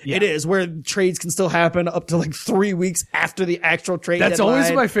still, Yeah. it is, where trades can still happen up to 3 weeks after the actual trade That's deadline.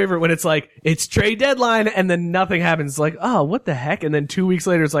 always my favorite when it's it's trade deadline and then nothing happens. It's like, oh, what the heck? And then 2 weeks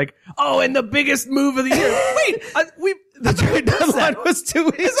later, it's like, oh, and the biggest move of the year. Wait, the trade deadline was 2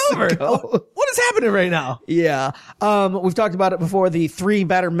 weeks over. ago. What is happening right now? Yeah. We've talked about it before. The 3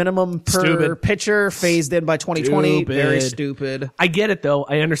 batter minimum per pitcher phased in by 2020. Stupid. Very stupid. I get it though.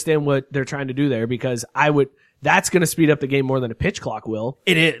 I understand what they're trying to do there because that's going to speed up the game more than a pitch clock will.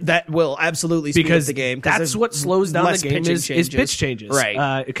 It is. That will absolutely speed up the game. That's what slows down the game is pitch changes.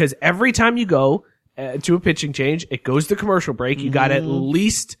 Right. Because every time you go to a pitching change, it goes to commercial break. You got at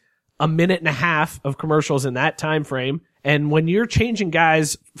least a minute and a half of commercials in that time frame. And when you're changing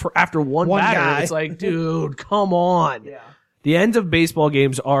guys for after one batter, it's like, dude, come on. Yeah. The ends of baseball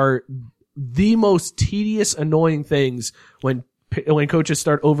games are the most tedious, annoying things when coaches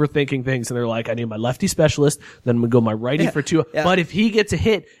start overthinking things and they're like, I need my lefty specialist, then I'm gonna go my righty for 2. Yeah. But if he gets a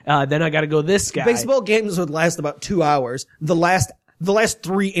hit, then I got to go this guy. Baseball games would last about 2 hours. The last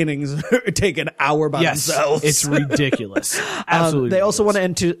 3 innings take an hour by themselves. It's ridiculous. Absolutely. They also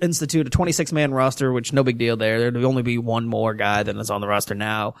want to institute a 26-man roster, which no big deal there. There'd only be one more guy than is on the roster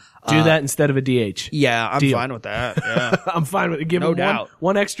now. Do that instead of a DH. Yeah, I'm Deal. fine with that. Yeah. I'm fine with it. Give No him doubt.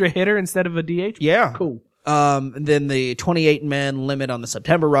 one extra hitter instead of a DH. Yeah. Cool. And then the 28-man limit on the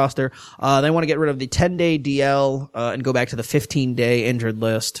September roster. They want to get rid of the 10-day DL, and go back to the 15-day injured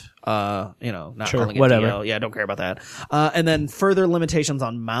list. Not calling it whatever. DL. Yeah, don't care about that. And then further limitations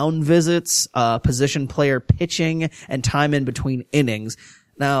on mound visits, position player pitching, and time in between innings.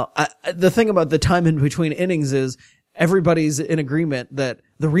 Now, the thing about the time in between innings is everybody's in agreement that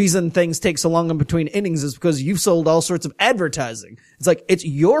the reason things take so long in between innings is because you've sold all sorts of advertising. It's like, it's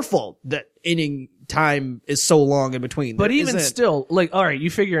your fault that inning time is so long in between. But even still, like, all right, you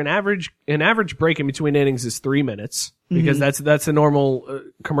figure an average break in between innings is 3 minutes because that's a normal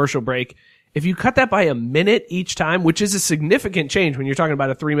commercial break. If you cut that by a minute each time, which is a significant change when you're talking about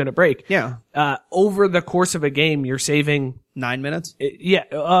a 3-minute break. Yeah. Over the course of a game, you're saving 9 minutes?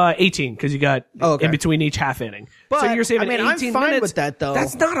 18 because you got in between each half inning. But, so you're saving 18 I'm fine minutes. with that, though.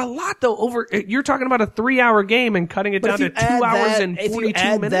 That's not a lot, though. You're talking about a 3-hour game and cutting it down to 2 hours and 42 if you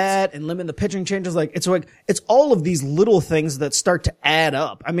add minutes. that and limit the pitching changes, it's all of these little things that start to add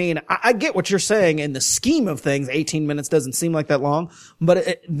up. I mean, I get what you're saying in the scheme of things. 18 minutes doesn't seem like that long,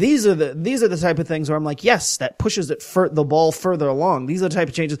 but these are the type of things where I'm like, yes, that pushes the ball further along. These are the type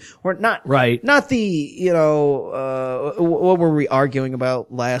of changes where not the, what were we arguing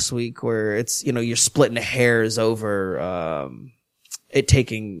about last week where it's, you're splitting hairs over, it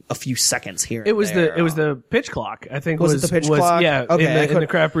taking a few seconds here. It was the pitch clock. I think was it the pitch clock? Yeah. Okay, in the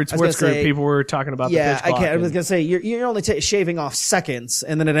Craft Root Sports Group, people were talking about the pitch clock. I was gonna say you're only shaving off seconds,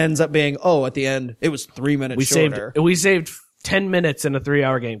 and then it ends up being at the end it was 3 minutes shorter. We saved 10 minutes in a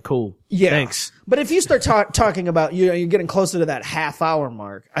 3-hour game. Cool. Yeah. Thanks. But if you start talking about, you're getting closer to that half-hour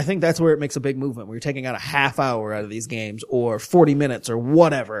mark, I think that's where it makes a big movement, where you're taking out a half hour out of these games, or 40 minutes, or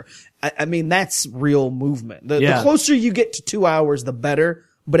whatever. I mean, that's real movement. The closer you get to 2 hours, the better,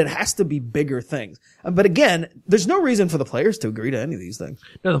 but it has to be bigger things. But again, there's no reason for the players to agree to any of these things.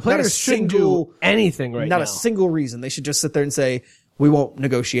 No, the players shouldn't do anything right now. Not a single reason. They should just sit there and say, we won't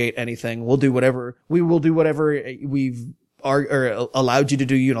negotiate anything. We will do whatever we've or allowed you to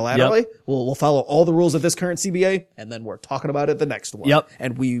do unilaterally. Yep. We'll follow all the rules of this current CBA, and then we're talking about it the next one. Yep.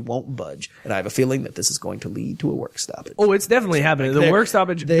 And we won't budge. And I have a feeling that this is going to lead to a work stoppage. Oh, it's definitely happening. The work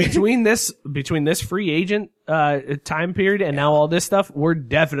stoppage between this free agent time period and now all this stuff, we're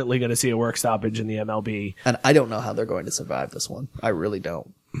definitely going to see a work stoppage in the MLB. And I don't know how they're going to survive this one. I really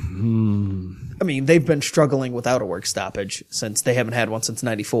don't. I mean, they've been struggling without a work stoppage since they haven't had one since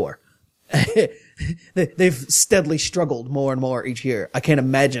 '94. They've steadily struggled more and more each year. I can't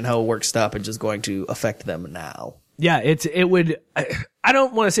imagine how a work stoppage is going to affect them now. Yeah, it would. I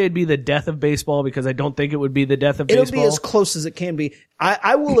don't want to say it'd be the death of baseball because I don't think it would be the death of baseball. It'll be as close as it can be.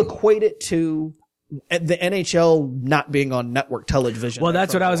 I will equate it to the NHL not being on network television. Well,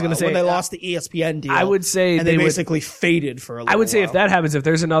 that's what I was going to say. When they lost the ESPN deal, I would say and they basically faded for a little while. I would say if that happens, if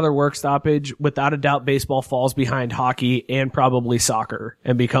there's another work stoppage, without a doubt, baseball falls behind hockey and probably soccer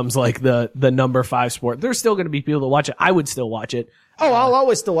and becomes like the number 5 sport. There's still going to be people that watch it. I would still watch it. Oh, I'll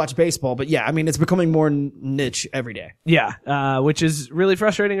always still watch baseball, but yeah, I mean, it's becoming more niche every day. Yeah, which is really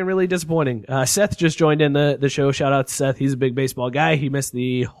frustrating and really disappointing. Seth just joined in the show. Shout out to Seth. He's a big baseball guy. He missed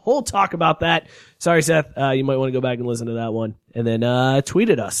the whole talk about that. Sorry, Seth. You might want to go back and listen to that one. And then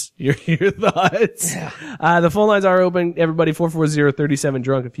tweet at us your thoughts. Yeah. The phone lines are open. Everybody,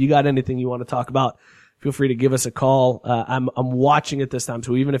 440-37-DRUNK. If you got anything you want to talk about, feel free to give us a call. I'm watching it this time,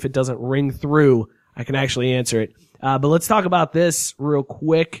 so even if it doesn't ring through, I can actually answer it. But let's talk about this real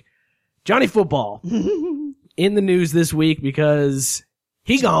quick. Johnny Football in the news this week because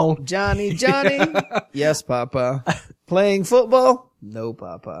he gone. Johnny. Yes, Papa. Playing football? No,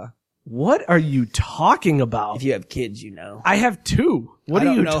 Papa. What are you talking about? If you have kids, you know. I have 2. What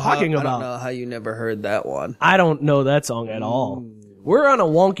are you talking about? I don't know how you never heard that one. I don't know that song at all. We're on a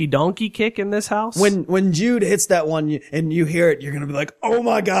wonky donkey kick in this house. When Jude hits that one and you hear it, you're going to be like, oh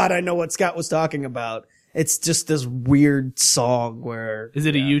my God, I know what Scott was talking about. It's just this weird song where... Is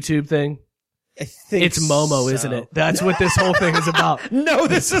it a YouTube thing? I think it's Momo, so. Isn't it? That's what this whole thing is about. No,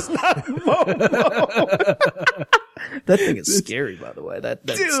 this is not Momo. That thing is scary, by the way. That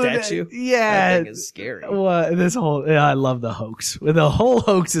dude, statue. Yeah. That thing is scary. I love the hoax. The whole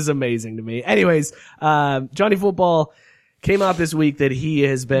hoax is amazing to me. Anyways, Johnny Football came out this week that he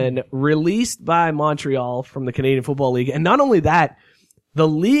has been released by Montreal from the Canadian Football League. And not only that, the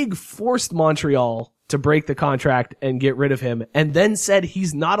league forced Montreal to break the contract and get rid of him, and then said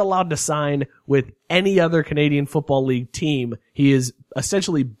he's not allowed to sign with any other Canadian Football League team. He is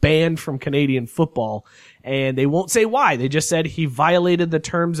essentially banned from Canadian football, and they won't say why. They just said he violated the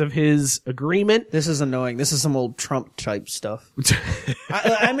terms of his agreement. This is annoying. This is some old Trump type stuff.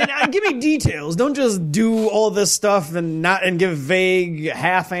 I mean, give me details. Don't just do all this stuff and give vague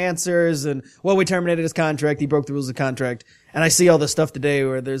half answers and, well, we terminated his contract. He broke the rules of the contract. And I see all this stuff today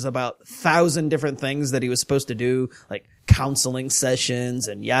where there's about 1,000 different things that he was supposed to do, like counseling sessions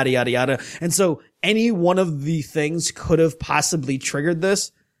and yada, yada, yada. And so any one of the things could have possibly triggered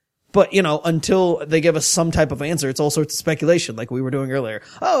this. But, until they give us some type of answer, it's all sorts of speculation, like we were doing earlier.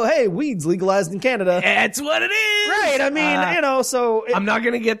 Oh, hey, weed's legalized in Canada. That's what it is! Right, I mean, so... I'm not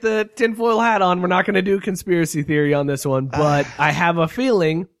gonna get the tinfoil hat on. We're not gonna do conspiracy theory on this one, but I have a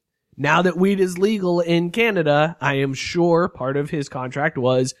feeling... Now that weed is legal in Canada, I am sure part of his contract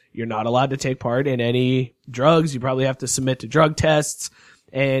was you're not allowed to take part in any drugs. You probably have to submit to drug tests.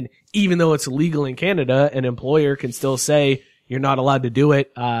 And even though it's legal in Canada, an employer can still say you're not allowed to do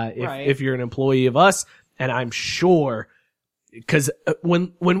it if you're an employee of us. And I'm sure, because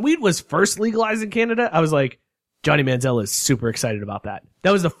when weed was first legalized in Canada, I was like, Johnny Manziel is super excited about that.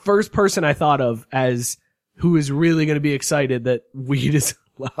 That was the first person I thought of as who is really going to be excited that weed is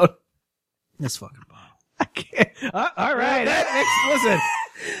allowed. This fucking bottle. I can't. All right. Explicit.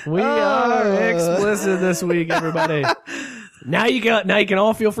 We are explicit this week, everybody. Now you can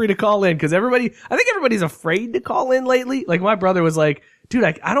all feel free to call in, because I think everybody's afraid to call in lately. Like my brother was like, dude,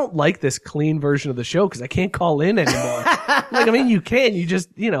 I don't like this clean version of the show because I can't call in anymore. Like, I mean, you can, you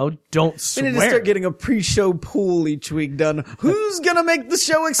just, don't swear. We need to start getting a pre-show pool each week done. Who's gonna make the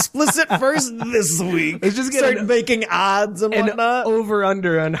show explicit first this week? Let's just start making odds and whatnot. Over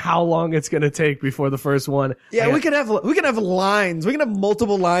under on how long it's gonna take before the first one. Yeah, we can have lines. We can have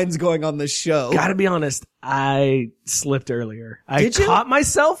multiple lines going on this show. Gotta be honest, I slipped earlier. I caught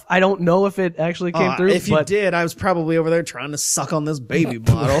myself. I don't know if it actually came through. If you did, I was probably over there trying to suck on this baby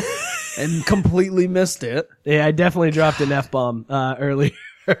bottle and completely missed it. Yeah, I definitely dropped an F-bomb earlier.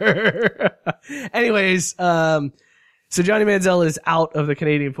 Anyways, so Johnny Manziel is out of the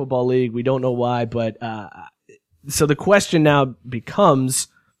Canadian Football League. We don't know why, but so the question now becomes,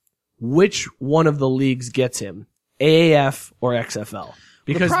 which one of the leagues gets him, AAF or XFL?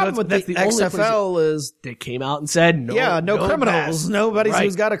 Because the problem with the XFL is they came out and said no criminals, nobody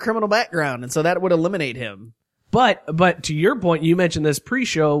who's got a criminal background, and so that would eliminate him. But to your point, you mentioned this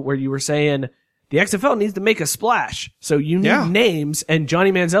pre-show where you were saying the XFL needs to make a splash. So you need names, and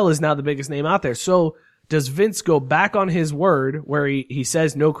Johnny Manziel is now the biggest name out there. So does Vince go back on his word where he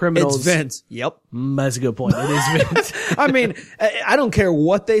says no criminals? It's Vince. Yep. That's a good point. It is Vince. I mean, I don't care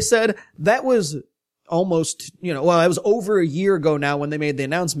what they said. That was almost, it was over a year ago now when they made the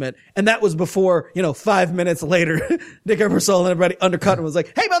announcement. And that was before, 5 minutes later, Dick Ebersol and everybody undercut and was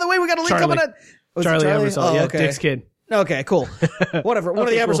like, hey, by the way, we got a leak coming out. Charlie Ebersol, yeah, okay. Dick's kid. Okay, cool. Whatever. One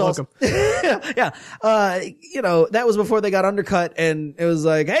of the Ebersols. Yeah. That was before they got undercut, and it was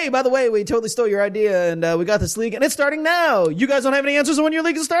like, hey, by the way, we totally stole your idea, and we got this league, and it's starting now. You guys don't have any answers on when your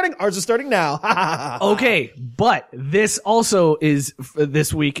league is starting? Ours is starting now. Okay, but this also is,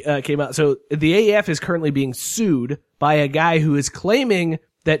 this week came out. So the AAF is currently being sued by a guy who is claiming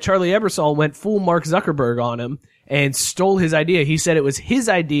that Charlie Ebersol went full Mark Zuckerberg on him and stole his idea. He said it was his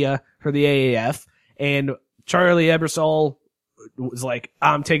idea for the AAF, and Charlie Ebersol was like,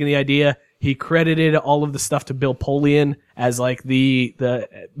 I'm taking the idea. He credited all of the stuff to Bill Polian as like the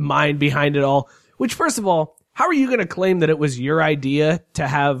mind behind it all, which first of all, how are you going to claim that it was your idea to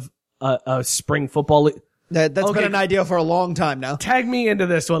have a spring football league? That's been an idea for a long time now. Tag me into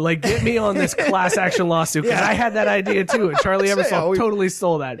this one. Like, get me on this class action lawsuit, because I had that idea too. And Charlie Ebersol totally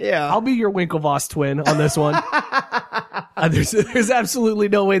stole that. Yeah. I'll be your Winklevoss twin on this one. There's absolutely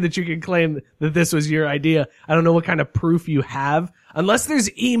no way that you can claim that this was your idea. I don't know what kind of proof you have, unless there's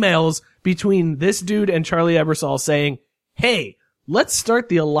emails between this dude and Charlie Ebersol saying, hey, let's start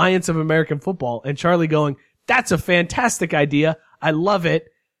the Alliance of American Football. And Charlie going, that's a fantastic idea. I love it.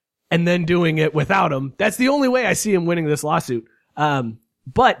 And then doing it without him. That's the only way I see him winning this lawsuit.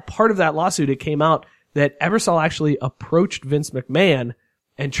 But part of that lawsuit, it came out that Ebersol actually approached Vince McMahon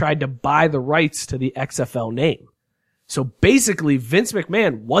and tried to buy the rights to the XFL name. So basically, Vince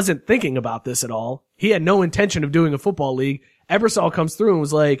McMahon wasn't thinking about this at all. He had no intention of doing a football league. Ebersol comes through and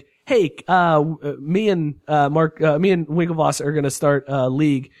was like, hey, me and Winklevoss are going to start a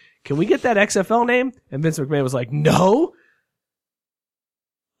league. Can we get that XFL name? And Vince McMahon was like, no.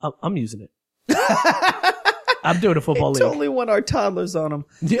 I'm using it. I'm doing a football league. Totally want our toddlers on him.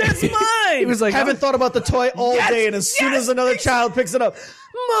 That's mine. He was like, haven't thought about the toy all day, and as soon as another child picks it up,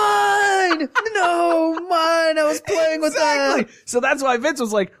 mine. No, mine. I was playing with that. So that's why Vince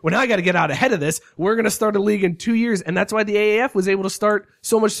was like, well, now I got to get out ahead of this. We're going to start a league in 2 years. And that's why the AAF was able to start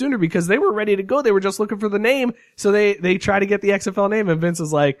so much sooner, because they were ready to go. They were just looking for the name. So they try to get the XFL name, and Vince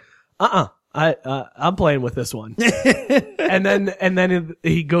was like, I'm playing with this one. and then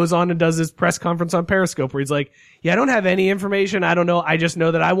he goes on and does his press conference on Periscope where he's like, yeah, I don't have any information. I don't know. I just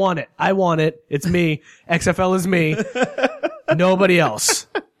know that I want it. I want it. It's me. XFL is me. Nobody else.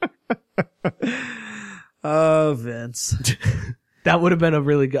 Oh, Vince. That would have been a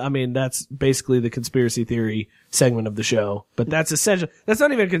really good, I mean, that's basically the conspiracy theory segment of the show, but that's essential. That's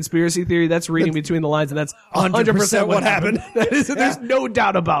not even a conspiracy theory. That's reading between the lines, and that's 100% what happened. There's no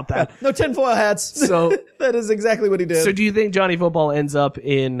doubt about that. No tinfoil hats. So that is exactly what he did. So do you think Johnny Football ends up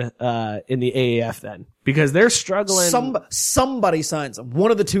in the AAF then? Because they're struggling. Somebody signs them.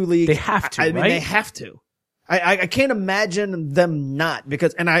 One of the two leagues. They have to, I mean, they have to. I can't imagine them not,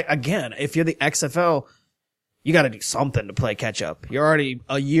 because, again, if you're the XFL, you got to do something to play catch up. You're already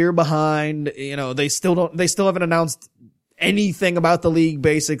a year behind. You know, they still haven't announced anything about the league,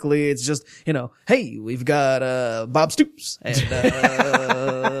 basically. It's just, hey, we've got, Bob Stoops and,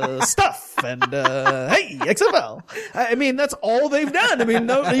 stuff and, hey, XFL. I mean, that's all they've done. I mean, we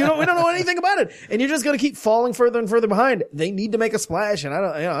don't know anything about it. And you're just going to keep falling further and further behind. They need to make a splash. And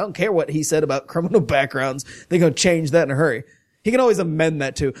I don't care what he said about criminal backgrounds. They're going to change that in a hurry. He can always amend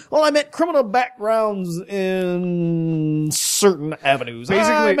that too. Well, I meant criminal backgrounds in certain avenues.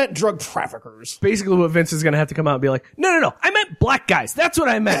 Basically, I meant drug traffickers. Basically, what Vince is going to have to come out and be like, no, I meant black guys. That's what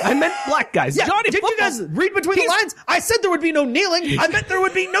I meant. I meant black guys. Yeah, Johnny did you guys read between the lines? I said there would be no kneeling. I meant there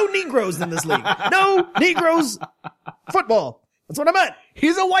would be no Negroes in this league. No Negroes football. That's what I meant.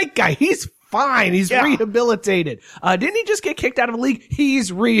 He's a white guy. He's fine. He's rehabilitated. Didn't he just get kicked out of the league?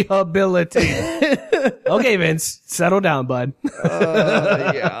 He's rehabilitated. Okay, Vince, settle down, bud.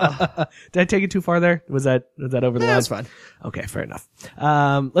 Yeah. Did I take it too far there? Was that over the line? That's fine. Okay, fair enough.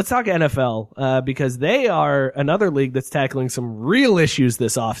 Let's talk NFL, because they are another league that's tackling some real issues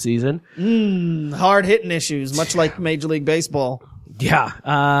this offseason. Hard hitting issues, much like Major League Baseball.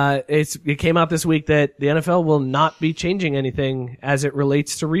 Yeah, it came out this week that the NFL will not be changing anything as it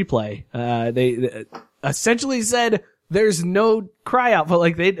relates to replay. They essentially said there's no cry out,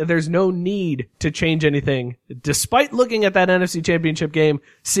 but there's no need to change anything, despite looking at that NFC Championship game,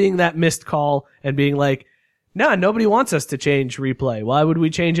 seeing that missed call, and being like, nah, nobody wants us to change replay. Why would we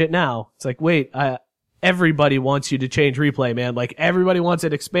change it now? It's like, wait, everybody wants you to change replay, man. Like, everybody wants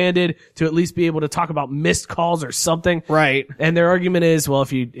it expanded to at least be able to talk about missed calls or something. Right. And their argument is, well,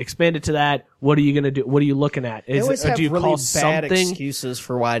 if you expand it to that, what are you going to do? What are you looking at? They always have do you really call bad something? excuses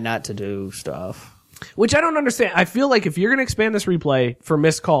for why not to do stuff. Which I don't understand. I feel like if you're going to expand this replay for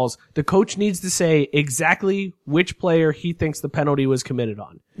missed calls, the coach needs to say exactly which player he thinks the penalty was committed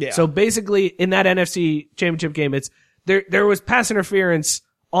on. Yeah. So basically, in that NFC Championship game, it's there was pass interference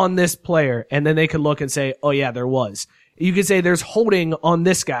on this player, and then they could look and say, oh yeah, there was. You could say there's holding on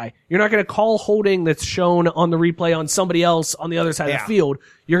this guy. You're not going to call holding that's shown on the replay on somebody else on the other side of the field.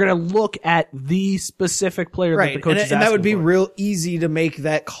 You're going to look at the specific player that the coach is asking and that would be for. real easy to make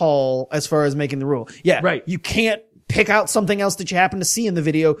that call as far as making the rule. Yeah. Right. You can't pick out something else that you happen to see in the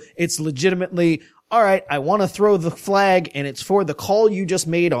video. It's legitimately, all right, I want to throw the flag, and it's for the call you just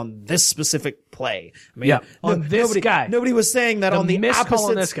made on this specific play. I mean, on this guy. Nobody was saying that on the missed call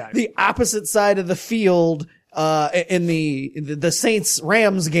on opposite, this guy. the opposite side of the field, in the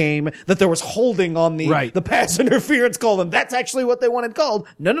Saints-Rams game, that there was holding on the pass interference call, and that's actually what they wanted called.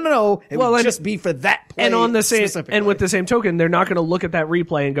 No. It would just be for that play. And on the same, and with the same token, they're not going to look at that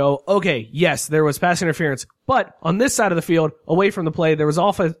replay and go, okay, yes, there was pass interference, but on this side of the field, away from the play, there was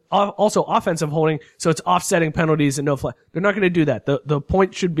also offensive holding, so it's offsetting penalties and no flag. They're not going to do that. The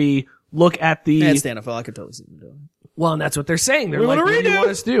point should be, look at the... That's the NFL. I could totally see them doing it. Well, and that's what they're saying. They're like, what do you want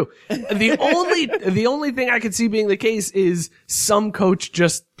us to do? The only thing I could see being the case is some coach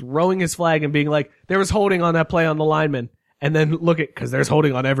just throwing his flag and being like, there was holding on that play on the lineman. And then look at, cause there's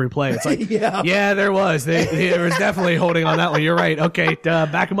holding on every play. It's like, yeah, there was. There was definitely holding on that one. You're right. Okay.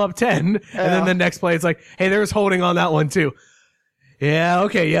 Back him up 10. And then the next play, it's like, hey, there was holding on that one too. Yeah.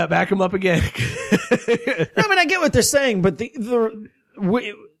 Okay. Yeah. Back him up again. I mean, I get what they're saying, but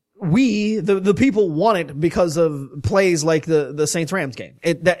the people want it because of plays like the Saints-Rams game.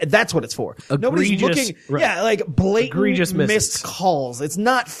 That's what it's for. Nobody's looking, like blatant egregious missed calls. It's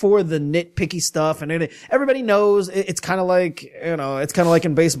not for the nitpicky stuff. And everybody knows it's kind of like, it's kind of like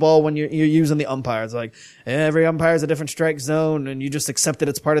in baseball when you're using the umpires. Like every umpire is a different strike zone and you just accept that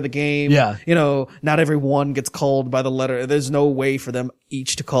it's part of the game. Yeah. Not every one gets called by the letter. There's no way for them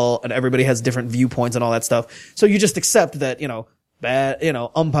each to call, and everybody has different viewpoints and all that stuff. So you just accept that, bad,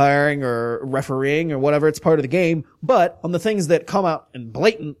 umpiring or refereeing or whatever, it's part of the game. But on the things that come out in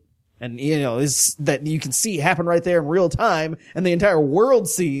blatant and, is that you can see happen right there in real time and the entire world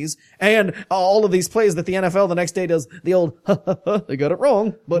sees, and all of these plays that the NFL the next day does the old, they got it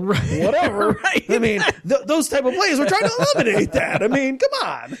wrong, but whatever. Right. I mean, those type of plays, we're trying to eliminate that. I mean, come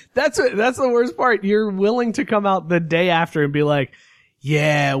on. That's the worst part. You're willing to come out the day after and be like,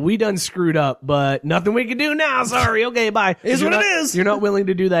 yeah, we done screwed up, but nothing we can do now. Sorry. Okay, bye. Is what it is. You're not willing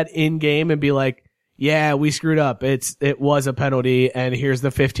to do that in game and be like, yeah, we screwed up. It was a penalty and here's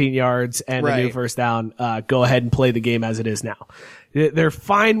the 15 yards and a new first down. Go ahead and play the game as it is now. They're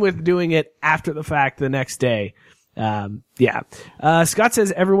fine with doing it after the fact the next day. Scott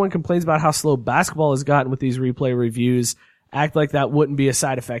says everyone complains about how slow basketball has gotten with these replay reviews. Act like that wouldn't be a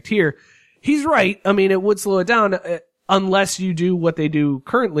side effect here. He's right. I mean, it would slow it down. Unless you do what they do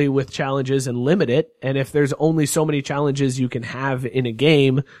currently with challenges and limit it. And if there's only so many challenges you can have in a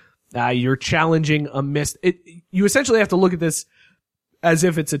game, you're challenging a missed, you essentially have to look at this as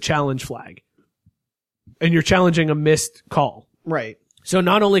if it's a challenge flag. And you're challenging a missed call. Right. So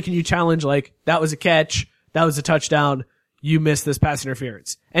not only can you challenge like, that was a catch, that was a touchdown, you missed this pass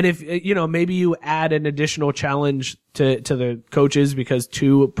interference. And if, maybe you add an additional challenge to the coaches because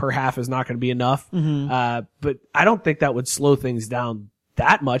 2 per half is not going to be enough. Mm-hmm. But I don't think that would slow things down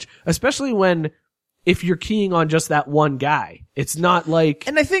that much, especially if you're keying on just that one guy. It's not like.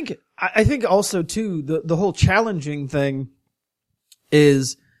 And I think also too, the whole challenging thing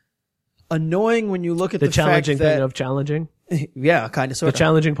is annoying when you look at the challenging fact that, thing of challenging. Yeah, kind of, sort of. The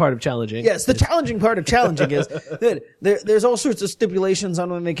challenging part of challenging. Yes, the challenging part of challenging is that there's all sorts of stipulations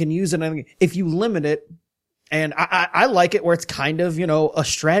on when they can use it. And if you limit it, and I like it where it's kind of, a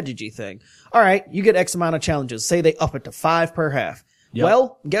strategy thing. All right, you get X amount of challenges. Say they up it to 5 per half. Yep.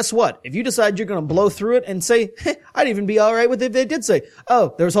 Well, guess what? If you decide you're going to blow through it and say, I'd even be all right with it if they did say,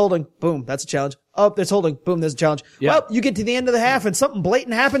 oh, there's holding. Boom, that's a challenge. Oh, there's holding. Boom, there's a challenge. Yep. Well, you get to the end of the half and something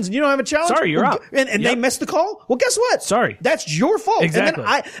blatant happens and you don't have a challenge. Sorry, you're out. And they missed the call? Well, guess what? Sorry. That's your fault. Exactly.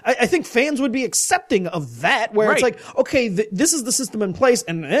 And then I think fans would be accepting of that where it's like, okay, this is the system in place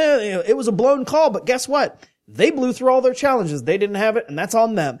and it was a blown call, but guess what? They blew through all their challenges. They didn't have it, and that's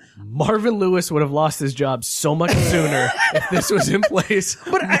on them. Marvin Lewis would have lost his job so much sooner if this was in place.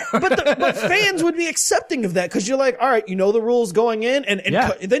 But fans would be accepting of that because you're like, all right, you know the rules going in, and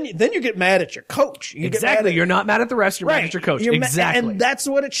then you get mad at your coach. You're not mad at the refs. You're mad at your coach. Exactly. And that's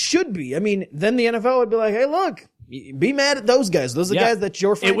what it should be. I mean, then the NFL would be like, hey, look. Be mad at those guys. Those are the guys that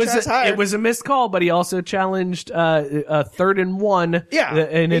your franchise hired. It was a missed call, but he also challenged a 3rd and 1 in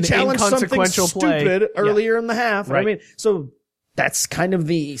an inconsequential play. Stupid earlier in the half. Right. I mean, so that's kind of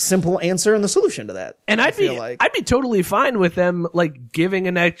the simple answer and the solution to that. And I'd be totally fine with them like giving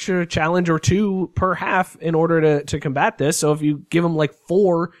an extra challenge or 2 per half in order to combat this. So if you give them like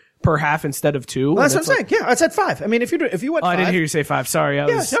 4 per half insteed of 2. Well, that's what I'm saying. Yeah, I said 5. I mean, if you went 5. I didn't hear you say 5. Sorry. I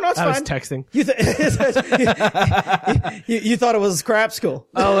was texting. You thought it was crap school.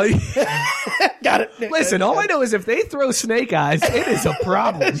 Oh, got it. Listen, all I know is if they throw snake eyes, it is a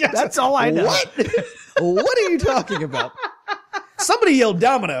problem. That's all I know. What are you talking about? Somebody yelled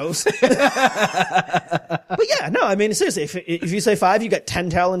Dominoes. But yeah, no, I mean, seriously, if you say 5, you got 10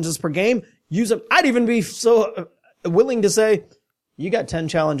 challenges per game, use them. I'd even be so willing to say, you got 10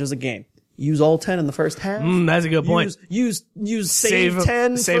 challenges a game. Use all 10 in the first half. That's a good point. Use save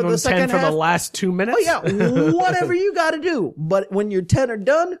 10 for the second 10 for half. the last 2 minutes. Oh yeah, whatever you got to do. But when your 10 are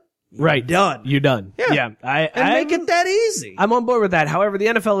done, you're done. You're done. Yeah. Make it that easy. I'm on board with that. However, the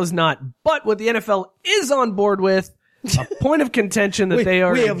NFL is not. But what the NFL is on board with, a point of contention that they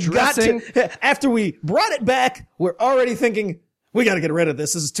are addressing. After we brought it back, we're already thinking, we got to get rid of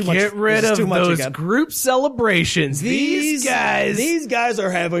this. This is too much. Get rid of those group celebrations. These guys are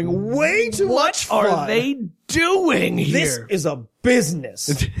having way too much fun. What are they doing here? This is a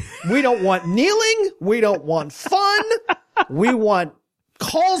business. We don't want kneeling. We don't want fun. We want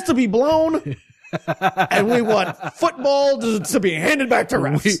calls to be blown. And we want football to be handed back to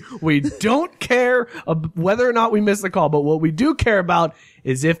refs. We don't care whether or not we miss the call, but what we do care about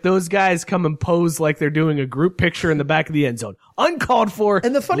is if those guys come and pose like they're doing a group picture in the back of the end zone. Uncalled for,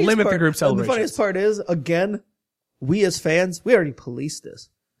 and the funniest limit part, the group celebration. The funniest part is, again, we as fans, we already policed this.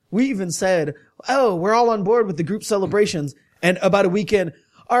 We even said, oh, we're all on board with the group celebrations. And about a weekend,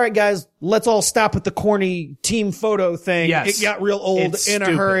 all right, guys, let's all stop at the corny team photo thing. Yes. It got real old It's in a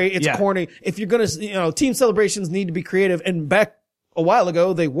stupid. hurry. It's Yeah. corny. If you're going to, team celebrations need to be creative. And back a while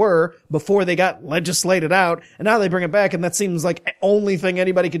ago, they were before they got legislated out. And now they bring it back. And that seems like the only thing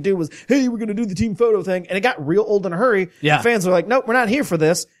anybody could do was, hey, we're going to do the team photo thing. And it got real old in a hurry. Yeah. And fans are like, nope, we're not here for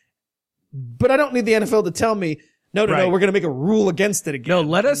this. But I don't need the NFL to tell me, no, Right. we're going to make a rule against it again. No,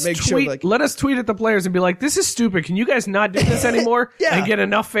 let us Make tweet. sure, like, let us tweet at the players and be like, "This is stupid. Can you guys not do this anymore?" Yeah. And get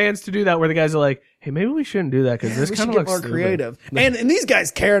enough fans to do that. Where the guys are like, "Hey, maybe we shouldn't do that because this we kind should of get looks more stupid." creative. And these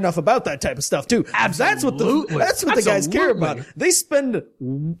guys care enough about that type of stuff too. Absolutely. That's what the guys care Absolutely. about.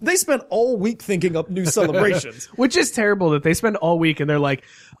 They spend all week thinking up new celebrations. Which is terrible that they spend all week and they're like,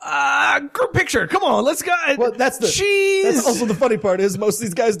 group picture. Come on, let's go. Well, that's also the funny part is most of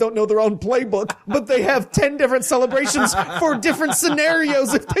these guys don't know their own playbook, but they have 10 different celebrations for different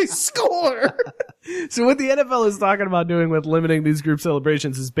scenarios if they score. So what the NFL is talking about doing with limiting these group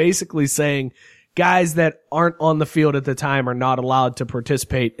celebrations is basically saying guys that aren't on the field at the time are not allowed to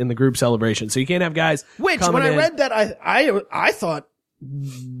participate in the group celebration. So you can't have guys Which, coming when I in- read that, I thought,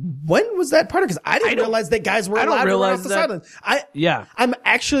 when was that part of it? Because I didn't realize that guys were I don't allowed to run realize off the that- sidelines. Yeah. I'm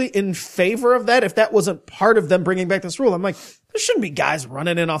actually in favor of that if that wasn't part of them bringing back this rule. I'm like, there shouldn't be guys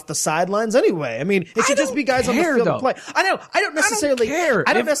running in off the sidelines anyway. I mean, it should just be guys on the care, field though. and play. I know. I don't necessarily care.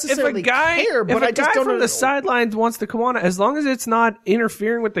 I don't If necessarily a guy, care, but if a I just guy don't from know. the sidelines wants to come on, as long as it's not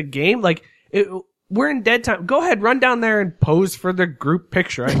interfering with the game, we're in dead time. Go ahead, run down there and pose for the group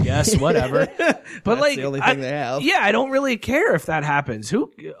picture, I guess, whatever. But That's the only thing they have. Yeah, I don't really care if that happens.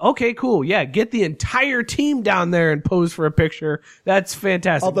 Okay, cool. Yeah, get the entire team down there and pose for a picture. That's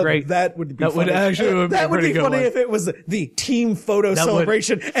fantastic. Although Great. that would be That would funny. actually would be that a would pretty be good funny one. if it was the team photo That would-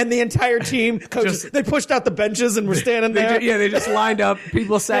 celebration and the entire team coaches. They pushed out the benches and were standing there. They just lined up.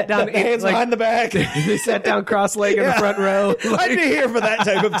 People sat down. The hands behind the back. They sat down cross-legged in the front row. I'd be here for that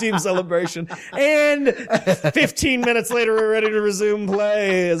type of team celebration. And 15 minutes later, we're ready to resume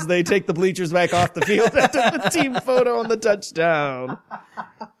play as they take the bleachers back off the field after the team photo on the touchdown.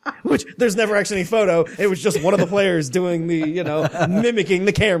 Which, there's never actually any photo. It was just one of the players doing the, mimicking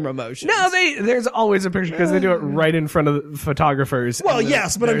the camera motion. No, there's always a picture because they do it right in front of the photographers. Well, And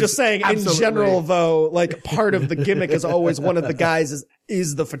yes, but I'm there's just saying, in absolutely- general, though, like, part of the gimmick is always one of the guys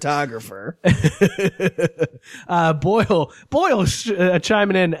is the photographer. Boyle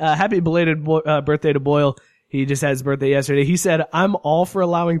chiming in, happy belated birthday to Boyle. He just had his birthday yesterday. He said, I'm all for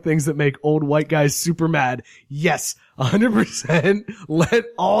allowing things that make old white guys super mad. Yes, 100%. Let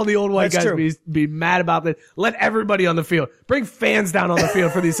all the old white That's guys be mad about that. Let everybody on the field. Bring fans down on the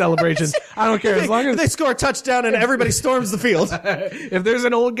field for these celebrations. I don't care. As long as they score a touchdown and everybody storms the field. if there's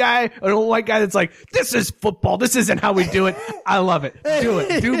an old white guy that's like, this is football. This isn't how we do it. I love it. Do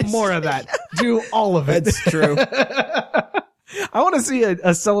it. Do more of that. Do all of it. That's true. I want to see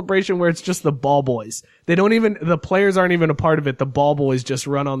a celebration where it's just the ball boys. The players aren't even a part of it. The ball boys just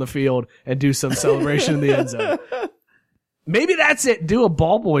run on the field and do some celebration in the end zone. Maybe that's it. Do a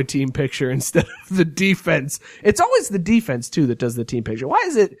ball boy team picture instead of the defense. It's always the defense too that does the team picture. Why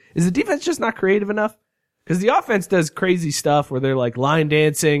is the defense just not creative enough? Because the offense does crazy stuff where they're like line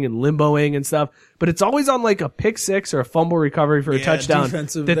dancing and limboing and stuff, but it's always on like a pick six or a fumble recovery for a touchdown.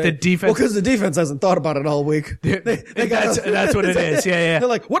 The defense, Well, because the defense hasn't thought about it all week. That's what it is. Yeah. They're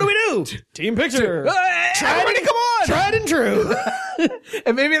like, what do we do? Team picture. Everybody come on! Tried and true.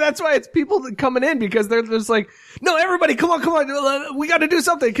 And maybe that's why it's people that coming in because they're just like, no, everybody, come on. We got to do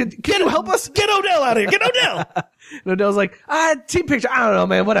something. Can you help us? Get Odell out of here. Get Odell. And Odell's like, team picture. I don't know,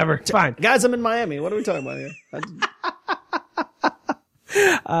 man. Whatever. It's fine. Guys, I'm in Miami. What are we talking about here?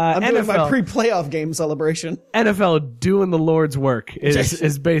 I'm doing my NFL. pre-playoff game celebration. NFL doing the Lord's work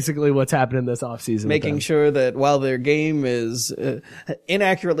is basically what's happening this offseason. Making sure that while their game is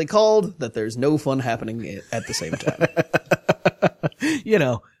inaccurately called, that there's no fun happening at the same time.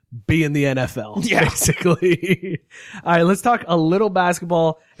 Being the NFL, Yeah. basically. All right, let's talk a little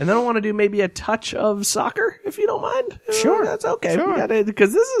basketball, and then I want to do maybe a touch of soccer, if you don't mind. Sure. That's okay. Sure.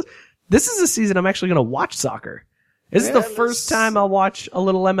 Because this is a season I'm actually going to watch soccer. This is the first time I'll watch a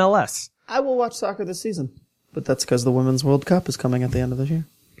little MLS. I will watch soccer this season, but that's because the Women's World Cup is coming at the end of this year.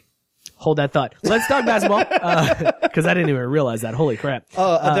 Hold that thought. Let's talk basketball, because I didn't even realize that. Holy crap.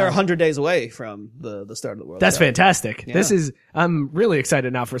 They're 100 days away from the start of the World That's Cup. fantastic. Yeah. I'm really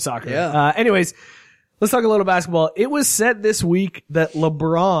excited now for soccer. Yeah. Anyways, let's talk a little basketball. It was said this week that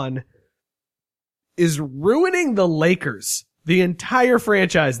LeBron is ruining the Lakers, the entire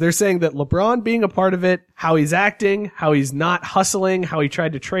franchise. They're saying that LeBron being a part of it, how he's acting, how he's not hustling, how he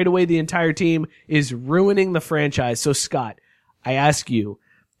tried to trade away the entire team is ruining the franchise. So Scott, I ask you,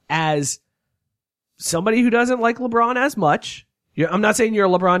 as somebody who doesn't like LeBron as much. I'm not saying you're a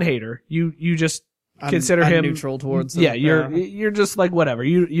LeBron hater. You just consider I'm him neutral towards him. Yeah, you're just like whatever.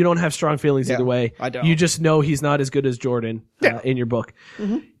 You don't have strong feelings either way. I don't. You just know he's not as good as Jordan in your book.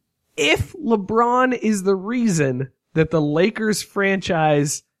 Mm-hmm. If LeBron is the reason that the Lakers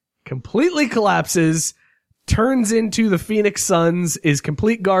franchise completely collapses, turns into the Phoenix Suns, is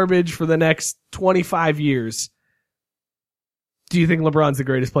complete garbage for the next 25 years, do you think LeBron's the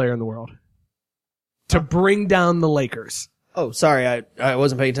greatest player in the world? To bring down the Lakers. Oh, sorry, I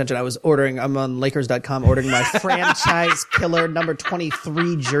wasn't paying attention. I'm on Lakers.com ordering my franchise killer number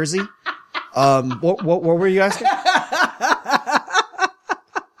 23 jersey. What were you asking?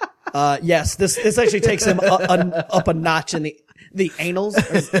 Yes, this actually takes him up a notch in the annals.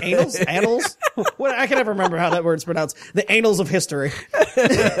 Annals? What, I can never remember how that word's pronounced. The annals of history.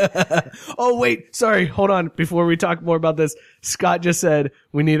 Oh, wait. Sorry. Hold on. Before we talk more about this, Scott just said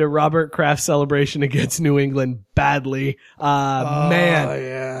we need a Robert Kraft celebration against New England badly.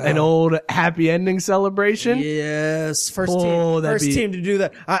 Man. An old happy ending celebration. Yes. First that'd team to do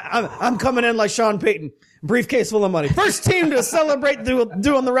that. I'm coming in like Sean Payton. Briefcase full of money. First team to celebrate doing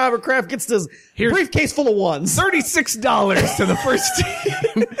the Robert Kraft gets this briefcase full of ones. $36 to the first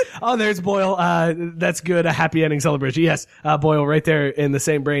team. Oh, there's Boyle. That's good. A happy ending celebration. Yes. Boyle right there in the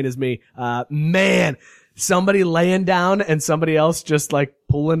same brain as me. Man, somebody laying down and somebody else just like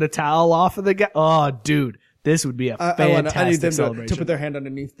pulling a towel off of the guy. Oh, dude, this would be a fantastic I need them celebration. to put their hand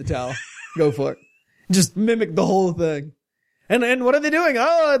underneath the towel. Go for it. Just mimic the whole thing. And what are they doing?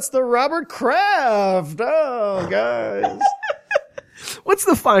 Oh, it's the Robert Kraft. Oh, guys. What's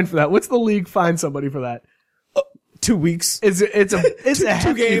the fine for that? What's the league fine somebody for that? 2 weeks. It's a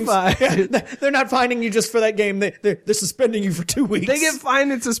two games. fine. Yeah, they're not fining you just for that game. They're suspending you for 2 weeks. They get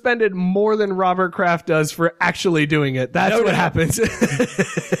fined and suspended more than Robert Kraft does for actually doing it. That's what happens.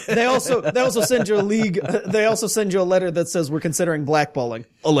 They also send you a league. They also send you a letter that says we're considering blackballing,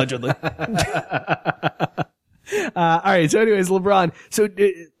 allegedly. All right. So anyways, LeBron. So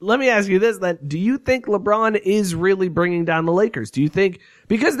let me ask you this then. Do you think LeBron is really bringing down the Lakers? Do you think,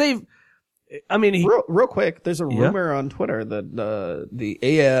 because real quick, there's a rumor on Twitter that the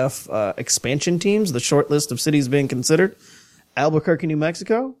AAF expansion teams, the short list of cities being considered: Albuquerque, New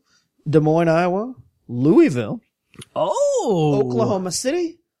Mexico, Des Moines, Iowa, Louisville, Oklahoma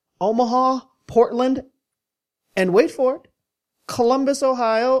City, Omaha, Portland, and wait for it, Columbus,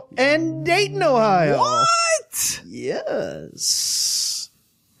 Ohio, and Dayton, Ohio. What? Yes.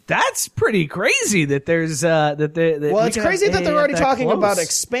 That's pretty crazy that there's well, it's crazy that they're already talking about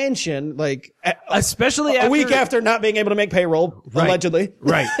expansion, like especially a week after not being able to make payroll, allegedly.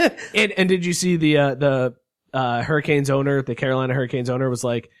 Right. And did you see the Hurricanes owner, the Carolina Hurricanes owner was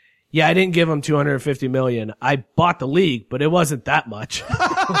like, yeah, I didn't give him $250 million. I bought the league, but it wasn't that much.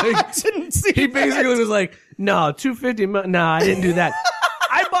 He basically was like, no, $250 million. No, I didn't do that.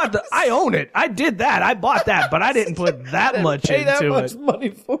 I own it. I did that. I bought that, but I didn't put that much into that much money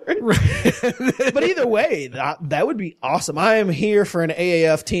for it. Right. But either way, that would be awesome. I am here for an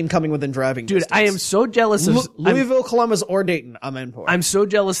AAF team coming within driving distance. I am so jealous of Louisville, Columbus, or Dayton. I'm in for it. I'm so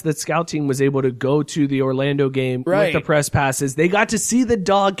jealous that Scout Team was able to go to the Orlando game with the press passes. They got to see the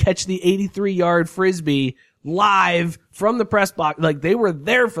dog catch the 83-yard frisbee live from the press box. Like, they were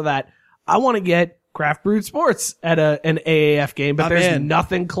there for that. I want to get Craft Brewed Sports at an AAF game, but there's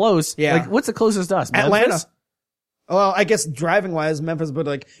nothing close. Yeah. Like, what's the closest to us? Atlanta. Memphis? Well, I guess driving wise, Memphis, but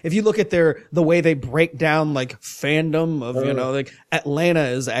like, if you look at the way they break down like fandom of, like Atlanta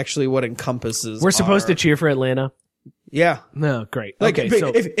is actually what encompasses. We're supposed to cheer for Atlanta. Yeah. No, great. Like, okay,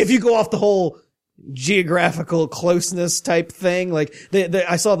 so if you go off the whole geographical closeness type thing, like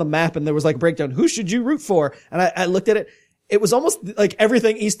I saw the map and there was like a breakdown. Who should you root for? And I looked at it. It was almost like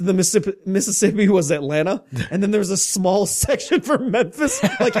everything east of the Mississippi was Atlanta. And then there was a small section for Memphis,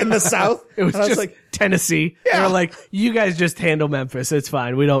 like in the South. It was just just like Tennessee. Yeah. They were like, you guys just handle Memphis. It's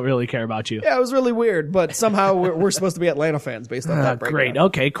fine. We don't really care about you. Yeah, it was really weird, but somehow we're supposed to be Atlanta fans based on that breakdown. Great.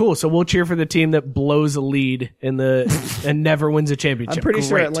 Okay, cool. So we'll cheer for the team that blows a lead and never wins a championship. I'm pretty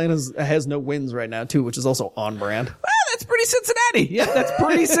sure Atlanta has no wins right now too, which is also on brand. Well, that's pretty Cincinnati. Yeah, that's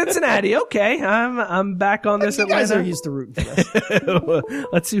pretty Cincinnati. Okay, I'm back on this. You Atlanta. guys are used to rooting for this.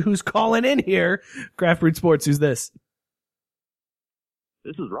 Let's see who's calling in here. Craft Brewed Sports. Who's this?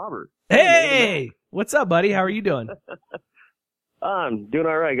 This is Robert. Hey, what's up, buddy? How are you doing? I'm doing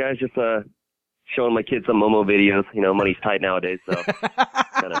all right, guys. Just showing my kids some Momo videos. You know, money's tight nowadays, so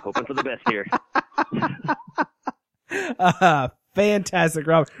kind of hoping for the best here. Fantastic,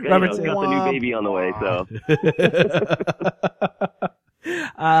 Robert. Robert's got the new baby on the way, so.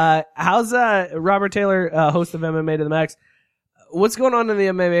 How's Robert Taylor, host of MMA to the Max? what's going on in the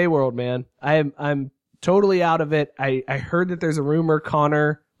MMA world, man? I'm totally out of it. I heard that there's a rumor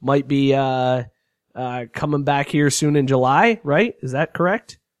Conor might be coming back here soon in July, right? Is that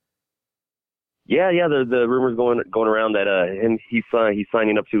correct? Yeah. The rumors going around that he's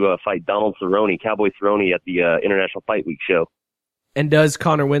signing up to fight Donald Cerrone, Cowboy Cerrone, at the International Fight Week show. And does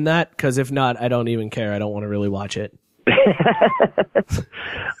Conor win that? Because if not, I don't even care. I don't want to really watch it.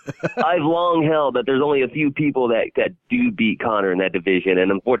 I've long held that there's only a few people that do beat Conor in that division,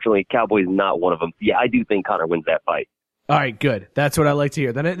 and unfortunately, Cowboy's not one of them. Yeah, I do think Conor wins that fight. All right, good. That's what I like to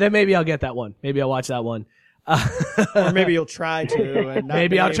hear. Then maybe I'll get that one. Maybe I'll watch that one. Or maybe you'll try to. And not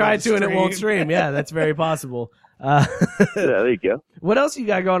maybe I'll try to stream. and it won't stream. Yeah, that's very possible. Yeah, there you go. What else you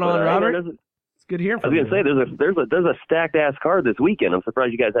got going on, Robert? It's good hearing I from was you. gonna say there's a stacked ass card this weekend. I'm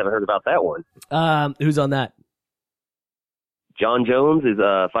surprised you guys haven't heard about that one. Who's on that? John Jones is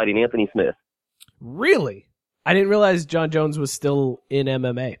fighting Anthony Smith. Really? I didn't realize John Jones was still in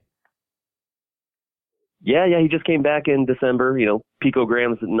MMA. Yeah, he just came back in December,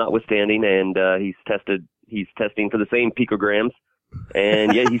 picograms notwithstanding, and he's testing for the same picograms,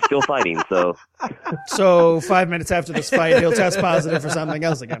 and yeah, he's still fighting, so. So 5 minutes after this fight, he'll test positive for something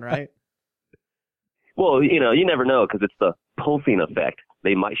else again, right? Well, you never know, because it's the pulsing effect.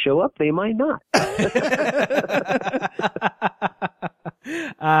 They might show up, they might not.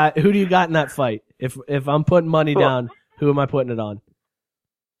 Who do you got in that fight? If I'm putting money down, who am I putting it on?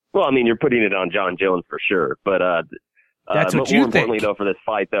 Well, I mean, you're putting it on John Jones for sure, but that's what more you importantly, think. though, for this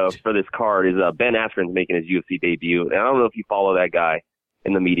fight, for this card, is Ben Askren's making his UFC debut, and I don't know if you follow that guy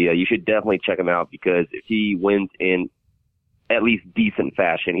in the media. You should definitely check him out, because if he wins in at least decent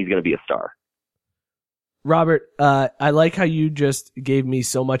fashion, he's going to be a star. Robert, I like how you just gave me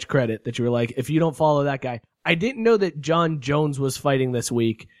so much credit that you were like, if you don't follow that guy. I didn't know that John Jones was fighting this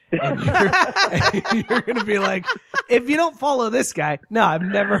week. And you're going to be like, if you don't follow this guy. No, I've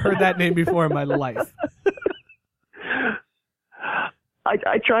never heard that name before in my life.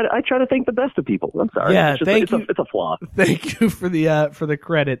 I try to think the best of people. I'm sorry. Yeah, it's a flaw. Thank you for the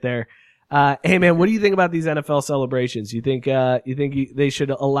credit there. Hey man, what do you think about these NFL celebrations? You think they should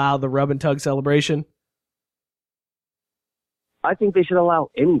allow the rub and tug celebration? I think they should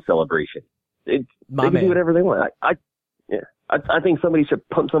allow any celebration. They can do whatever they want. I think somebody should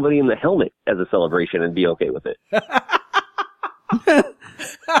punch somebody in the helmet as a celebration and be okay with it.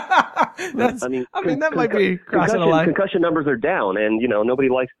 That might be crossing a line. Concussion numbers are down, and nobody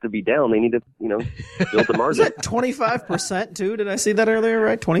likes to be down. They need to build the margin. Is that 25% too? Did I see that earlier?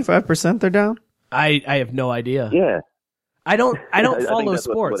 Right, 25% they're down. I have no idea. Yeah. I don't follow that's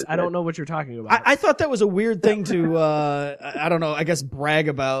sports. what I don't know what you're talking about. I thought that was a weird thing to, I don't know, I guess brag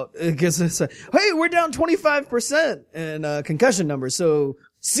about. Because it's hey, we're down 25% in concussion numbers. So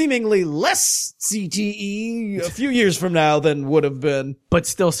seemingly less CTE a few years from now than would have been. But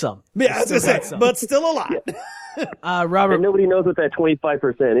still some. Yeah, I was going to say, but still a lot. Robert. And nobody knows what that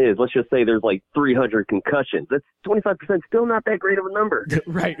 25% is. Let's just say there's like 300 concussions. That's 25%, still not that great of a number.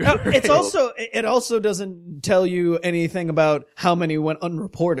 Right. It also doesn't tell you anything about how many went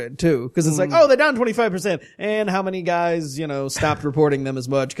unreported too. Cause it's like, they're down 25%. And how many guys, stopped reporting them as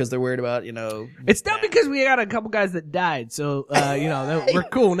much because they're worried about, It's down because we got a couple guys that died. So, we're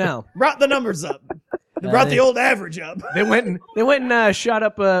cool now. Brought the numbers up. They brought the old average up. They went and shot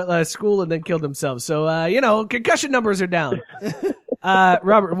up a school and then killed themselves. So, concussion numbers are down.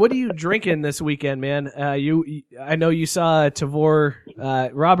 Robert, what are you drinking this weekend, man? I know you saw Tavour.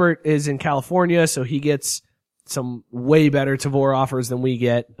 Robert is in California, so he gets some way better Tavour offers than we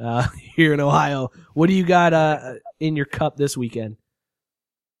get here in Ohio. What do you got in your cup this weekend?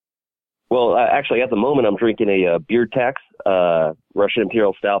 Well, actually, at the moment, I'm drinking a Beer Tax Russian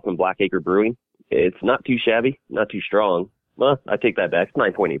Imperial Stout from Blackacre Brewing. It's not too shabby, not too strong. Well, I take that back. It's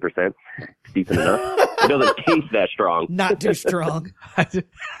 9.8%. It's decent enough. It doesn't taste that strong. Not too strong.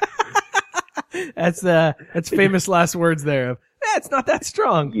 That's famous last words there. It's not that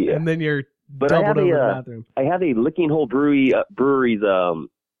strong. Yeah. And then you're doubled over the bathroom. I have a Licking Hole Brewery's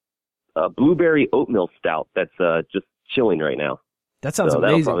blueberry oatmeal stout that's just chilling right now. That sounds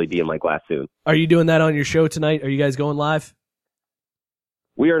amazing. That'll probably be in my glass soon. Are you doing that on your show tonight? Are you guys going live?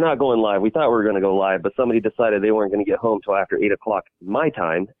 We are not going live. We thought we were going to go live, but somebody decided they weren't going to get home till after 8 o'clock my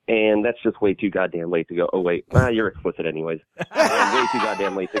time, and that's just way too goddamn late to go. Oh, wait. You're explicit anyways. Way too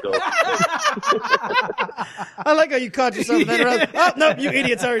goddamn late to go. I like how you caught yourself then. Oh, no, you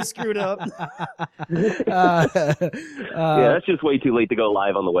idiots already screwed up. Yeah, that's just way too late to go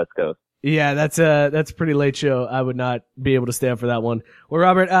live on the West Coast. Yeah, that's a pretty late show. I would not be able to stay up for that one. Well,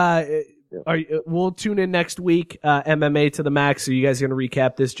 Robert, we'll tune in next week, MMA to the max. Are you guys going to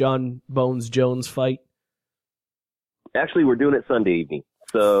recap this John Bones Jones fight? Actually, we're doing it Sunday evening,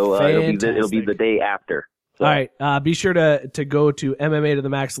 so it'll be the day after. So. All right. Be sure to go to MMA to the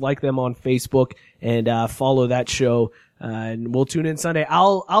Max, like them on Facebook, and follow that show. And we'll tune in Sunday.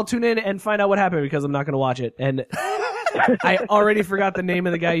 I'll tune in and find out what happened because I'm not going to watch it. And I already forgot the name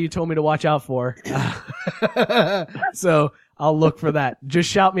of the guy you told me to watch out for. So I'll look for that. Just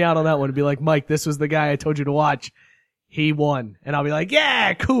shout me out on that one and be like, Mike, this was the guy I told you to watch. He won. And I'll be like,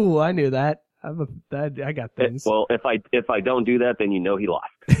 yeah, cool. I knew that. I got things. Well, if I don't do that, then you know he lost.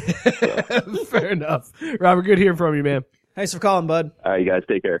 So. Fair enough. Robert, good hearing from you, man. Thanks for calling, bud. All right, you guys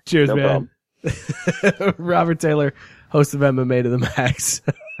take care. Cheers, no man. Robert Taylor, host of MMA to the Max.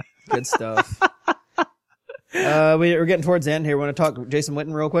 Good stuff. We're getting towards the end here. Want to talk Jason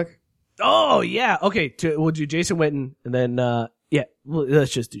Witten real quick? Oh, yeah. Okay. We'll do Jason Witten and then,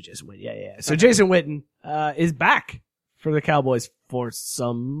 let's just do Jason Witten. Yeah. So Jason Witten, is back for the Cowboys for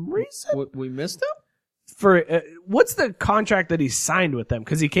some reason. We missed him? For what's the contract that he signed with them?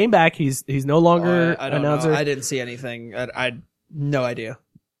 Because he came back, he's no longer I don't announcer. know. I didn't see anything. I no idea.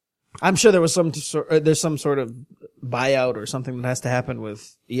 I'm sure there's some sort of buyout or something that has to happen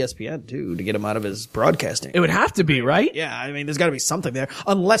with ESPN too to get him out of his broadcasting. It would have to be, right? Yeah, I mean, there's got to be something there,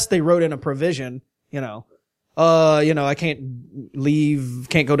 unless they wrote in a provision. I can't leave,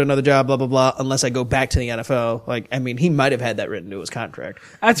 can't go to another job, blah, blah, blah, unless I go back to the NFL. Like, I mean, he might have had that written into his contract.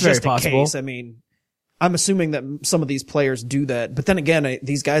 That's very just in possible. case. I mean, I'm assuming that some of these players do that. But then again,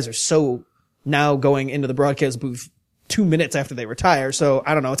 these guys are so now going into the broadcast booth 2 minutes after they retire. So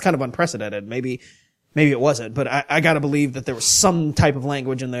I don't know. It's kind of unprecedented. Maybe it wasn't, but I gotta believe that there was some type of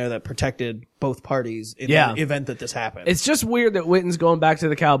language in there that protected both parties in the event that this happened. It's just weird that Witten's going back to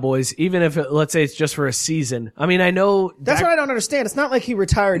the Cowboys, even if let's say it's just for a season. I mean, I know that's what I don't understand. It's not like he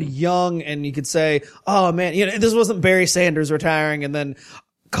retired young and you could say, oh man, this wasn't Barry Sanders retiring and then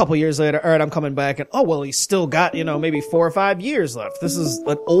a couple years later, all right, I'm coming back and oh well, he's still got, maybe 4 or 5 years left. This is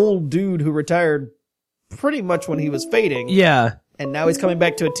an old dude who retired pretty much when he was fading. Yeah. And now he's coming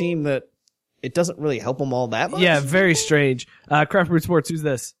back to a team that it doesn't really help him all that much. Yeah, very strange. Craft Brewed Sports, who's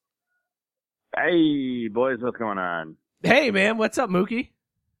this? Hey, boys, what's going on? Hey, man, what's up, Mookie?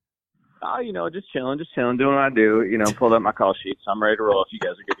 Oh, just chilling, doing what I do. Pulled up my call sheet, so I'm ready to roll if you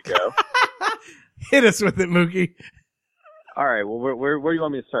guys are good to go. Hit us with it, Mookie. All right, well, where do you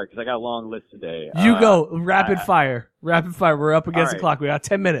want me to start? Because I got a long list today. You go. Rapid fire. We're up against the clock. We got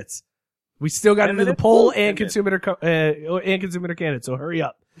 10 minutes. We still got to do the poll and consumer candidate, so hurry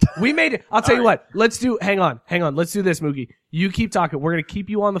up. We made it. I'll tell you what. Hang on. Let's do this, Mookie. You keep talking. We're going to keep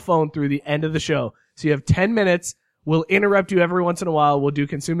you on the phone through the end of the show. So you have 10 minutes. We'll interrupt you every once in a while. We'll do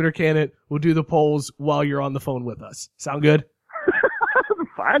consumer candidate. We'll do the polls while you're on the phone with us. Sound good?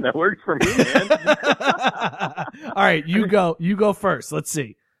 Fine. That works for me, man. All right. You go first. Let's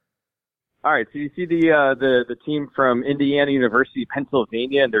see. All right, so you see the team from Indiana University,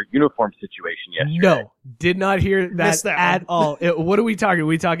 Pennsylvania, and their uniform situation yesterday. No, did not hear that at all. What are we talking? Are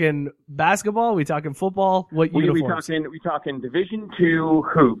we talking basketball? Are we talking football? What uniforms? We talking Division II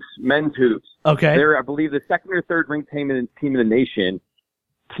hoops, men's hoops. Okay. They're, I believe, the second or third ranked team in the nation.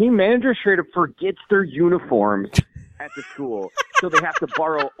 Team manager straight up forgets their uniforms at the school, so they have to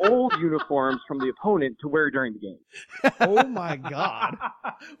borrow old uniforms from the opponent to wear during the game. Oh my God.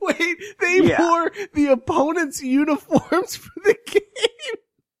 Wait, they wore the opponent's uniforms for the game?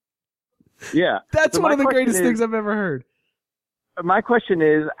 Yeah. That's one of the greatest things I've ever heard. My question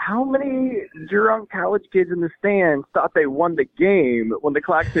is, how many drunk college kids in the stands thought they won the game when the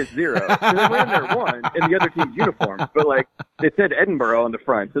clock said 0? So they ran their one in the other team's uniforms, but they said Edinburgh on the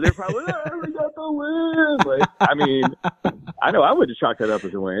front, so they're probably, we got the win. I know I would have chalked that up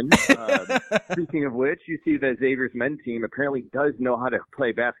as a win. Speaking of which, you see that Xavier's men's team apparently does know how to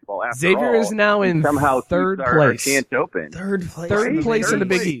play basketball after all. Xavier is now in third place. Chance open. Third place. Third place in the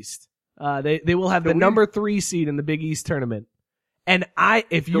Big East. They will have the number 3 seed in the Big East tournament. And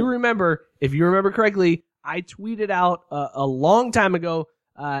if you remember correctly, I tweeted out a long time ago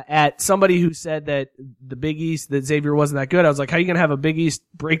at somebody who said that the Big East, that Xavier wasn't that good. I was like, how are you going to have a Big East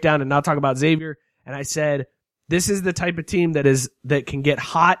breakdown and not talk about Xavier? And I said, this is the type of team that can get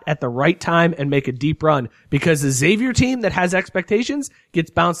hot at the right time and make a deep run, because the Xavier team that has expectations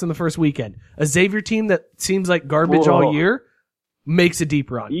gets bounced in the first weekend. A Xavier team that seems like garbage all year makes a deep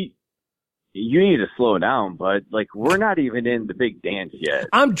run. You need to slow down, bud. We're not even in the big dance yet.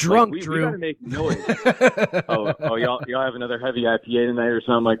 I'm drunk, Drew. We gotta make noise. y'all have another heavy IPA tonight or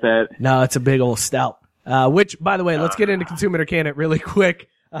something like that? No, it's a big old stout. Which, by the way, let's get into consumer candidate really quick.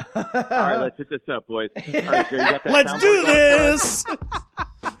 All right, let's hit this up, boys. All right, Jerry, you got that let's do this.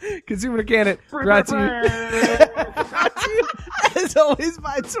 Consumer candidate brought to you as always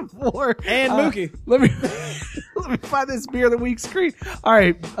by Tavour and Mookie. Let me me find this beer of the week screen. All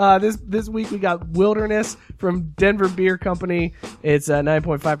right, this week we got Wilderness from Denver Beer Company. It's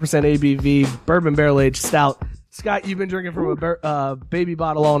 9.5% ABV bourbon barrel aged stout. Scott, you've been drinking from a baby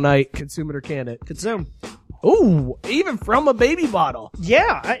bottle all night. Consume it or can it? Consume. Ooh, even from a baby bottle.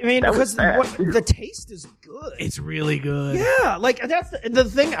 Yeah, I mean, because the taste is good. It's really good. Yeah, like that's the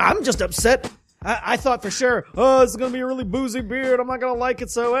thing. I'm just upset. I thought for sure, oh, it's going to be a really boozy beer and I'm not going to like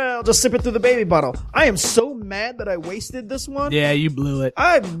it, so I'll just sip it through the baby bottle. I am so mad that I wasted this one. Yeah, you blew it.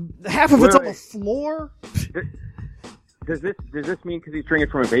 Half of it's on the floor. Does this mean because he's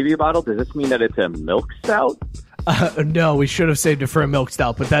drinking from a baby bottle, does this mean that it's a milk stout? No, we should have saved it for a milk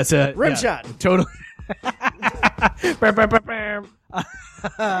stout, but that's a... Rim shot. Totally.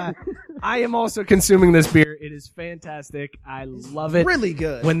 I am also consuming this beer. It is fantastic. I love it. Really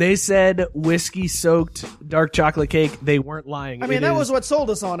good. When they said whiskey-soaked dark chocolate cake, they weren't lying. I mean, that was what sold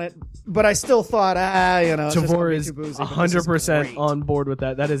us on it, but I still thought, Tavor is 100% on board with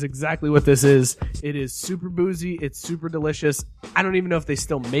that. That is exactly what this is. It is super boozy. It's super delicious. I don't even know if they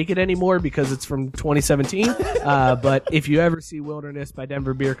still make it anymore because it's from 2017. But if you ever see Wilderness by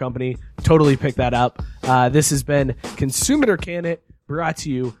Denver Beer Company, totally pick that up. This has been Consume It or Can It, brought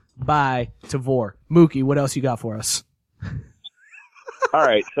to you by Tavor. Mookie, what else you got for us? All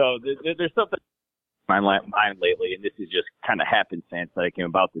right, so there's something in my mind lately, and this is just kind of happenstance that I came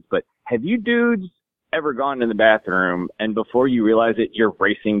about this, but have you dudes ever gone in the bathroom and before you realize it, you're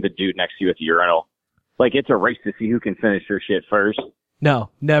racing the dude next to you at the urinal? Like, it's a race to see who can finish their shit first.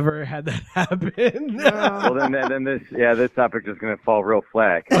 No, never had that happen. Well, then this topic is going to fall real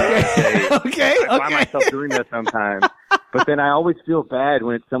flat. Okay. I find myself doing that sometimes. But then I always feel bad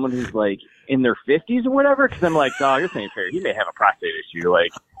when it's someone who's, like, in their 50s or whatever, because I'm like, dog, this ain't fair. He may have a prostate issue.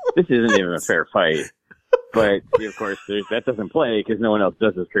 Like, this isn't even a fair fight. But, of course, that doesn't play because no one else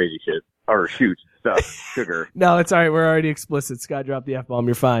does this crazy shit. Or shoots stuff, sugar. No, it's all right. We're already explicit. Scott dropped the F-bomb.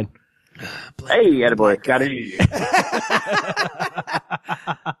 You're fine. Hey, attaboy. Got it.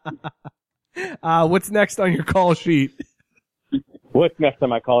 What's next on your call sheet? What's next on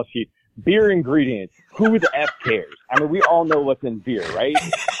my call sheet? Beer ingredients. Who the F cares? I mean, we all know what's in beer, right?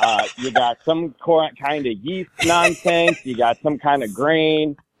 You got some kind of yeast nonsense. You got some kind of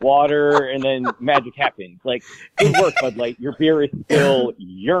grain, water, and then magic happens. Like, good work, Bud Light. Your beer is still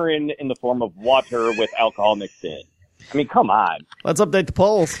urine in the form of water with alcohol mixed in. I mean, come on. Let's update the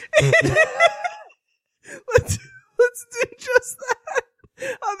polls. Let's do just that.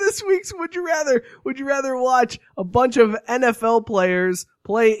 On this week's Would You rather watch a bunch of NFL players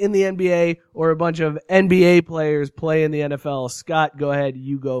play in the NBA or a bunch of NBA players play in the NFL? Scott, go ahead.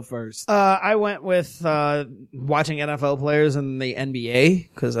 You go first. I went with watching NFL players in the NBA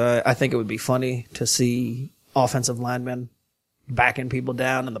because I think it would be funny to see offensive linemen backing people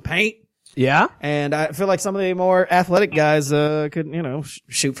down in the paint. Yeah. And I feel like some of the more athletic guys could,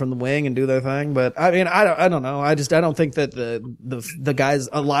 shoot from the wing and do their thing. But I mean, I don't know. I don't think that the guys,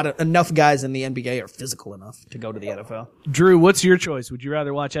 enough guys in the NBA are physical enough to go to the NFL. Drew, what's your choice? Would you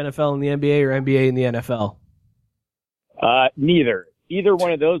rather watch NFL in the NBA or NBA in the NFL? Neither. Either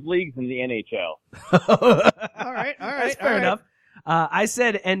one of those leagues in the NHL. All right. That's fair enough. I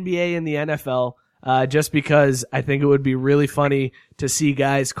said NBA in the NFL. Just because I think it would be really funny to see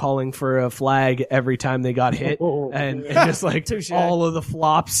guys calling for a flag every time they got hit and just like all of the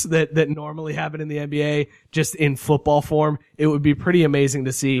flops that normally happen in the NBA just in football form. It would be pretty amazing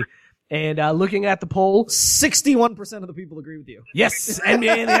to see. And looking at the poll, 61% of the people agree with you. Yes,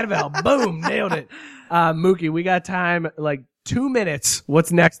 NBA and the NFL. Boom, nailed it. Mookie, we got time, like 2 minutes.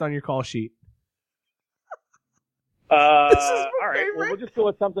 What's next on your call sheet? All right. Well, we'll just go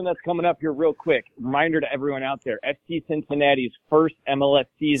with something that's coming up here real quick. Reminder to everyone out there: FC Cincinnati's first MLS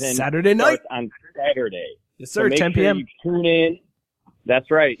season Saturday night on Saturday. Yes, sir. So 10 p.m. Sure you tune in. That's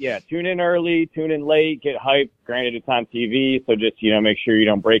right. Yeah, tune in early, tune in late, get hyped. Granted, it's on TV, so just make sure you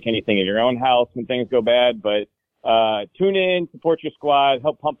don't break anything in your own house when things go bad. But tune in, support your squad,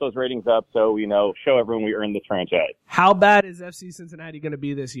 help pump those ratings up, so show everyone we earned this franchise. How bad is FC Cincinnati going to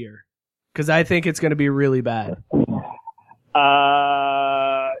be this year? Because I think it's going to be really bad.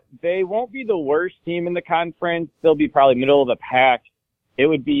 They won't be the worst team in the conference. They'll be probably middle of the pack. It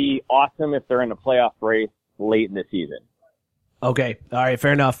would be awesome if they're in a playoff race late in the season. Okay. All right.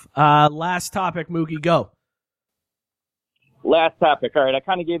 Fair enough. Last topic, Mookie, go. Last topic. All right. I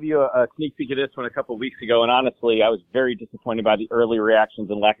kind of gave you a sneak peek of this one a couple of weeks ago, and honestly, I was very disappointed by the early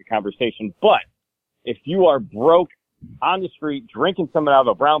reactions and lack of conversation. But if you are broke on the street drinking something out of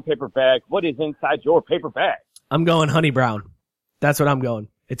a brown paper bag, what is inside your paper bag? I'm going Honey Brown. That's what I'm going.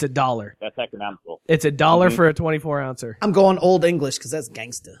 It's $1. That's economical. It's $1 for a 24 ouncer. I'm going Old English because that's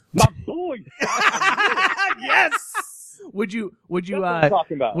gangsta. My boy. Cowboys. Yes. Would you That's what I'm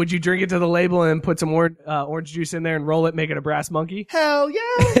talking about. would you drink it to the label and put some orange juice in there and roll it, make it a brass monkey? Hell yeah.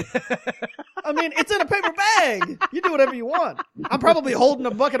 I mean, it's in a paper bag. You do whatever you want. I'm probably holding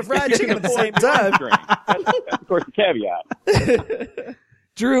a bucket of fried chicken at the same time. That's, of course, the caveat.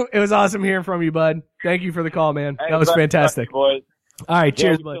 Drew, it was awesome hearing from you, bud. Thank you for the call, man. Hey, that was bud, fantastic. boys. All right,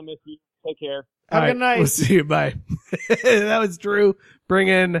 cheers, we bud. still miss you. Take care. Have a All good night. We'll see you. Bye. That was Drew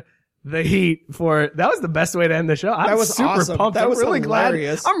bringing the heat for. That was the best way to end the show. I'm That was super awesome. pumped. That I'm was really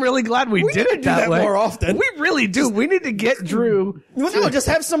hilarious. glad. I'm really glad we did need to it do that that way more often. We really do. We need to get Drew. Well, no, just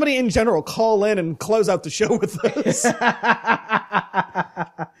have somebody in general call in and close out the show with us.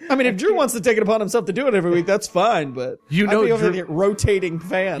 I mean, if Drew wants to take it upon himself to do it every week, that's fine. But You know I'd be over Drew- there rotating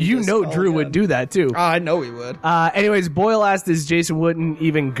fans. You just know all Drew in. would do that too. I know he would. Anyways, Boyle asked, is Jason Wooden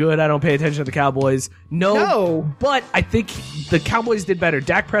even good? I don't pay attention to the Cowboys. No. But I think the Cowboys did better.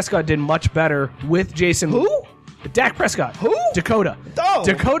 Dak Prescott did much better with Jason. Who? Dak Prescott. Who? Dakota. Oh.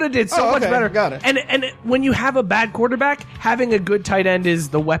 Dakota did so Oh, much okay. better. Got it. And when you have a bad quarterback, having a good tight end is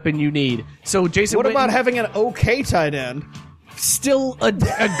the weapon you need. So Jason What Witten, about having an okay tight end? still a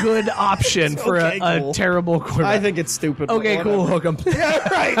good option for Okay, a cool. terrible quarterback. I think it's stupid. but Okay, cool. whatever. Hook 'em. Yeah,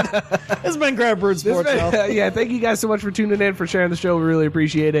 right. It's been Grab Bird Sports. y'all. Yeah, thank you guys so much for tuning in, for sharing the show. We really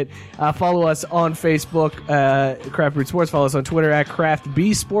appreciate it. Follow us on Facebook, Craft Brewed Sports. Follow us on Twitter at Craft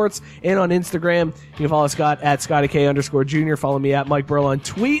B Sports, and on Instagram, you can follow Scott at ScottyK_Jr. Follow me at Mike Burl on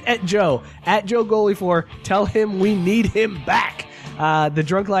tweet at Joe Goalie4. Tell him we need him back. The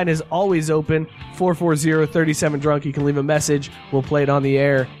drunk line is always open, 440-37-DRUNK. You can leave a message. We'll play it on the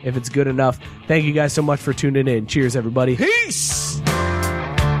air if it's good enough. Thank you guys so much for tuning in. Cheers, everybody. Peace.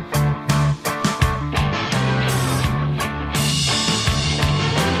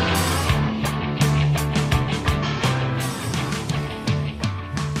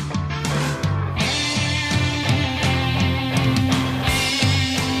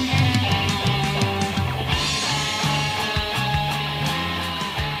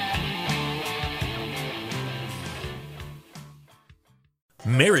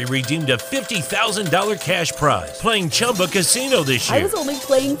 Mary redeemed a $50,000 cash prize playing Chumba Casino this year. I was only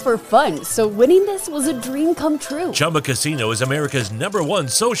playing for fun, so winning this was a dream come true. Chumba Casino is America's #1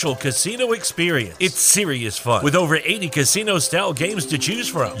 social casino experience. It's serious fun. With over 80 casino-style games to choose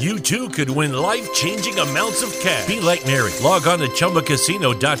from, you too could win life-changing amounts of cash. Be like Mary. Log on to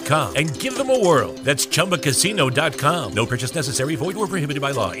ChumbaCasino.com and give them a whirl. That's ChumbaCasino.com. No purchase necessary. Void where prohibited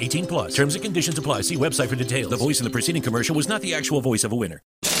by law. 18 plus. Terms and conditions apply. See website for details. The voice in the preceding commercial was not the actual voice of a winner.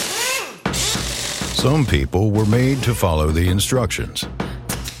 Some people were made to follow the instructions.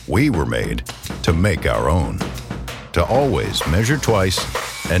 We were made to make our own. To always measure twice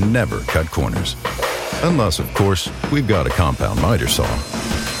and never cut corners. Unless, of course, we've got a compound miter saw.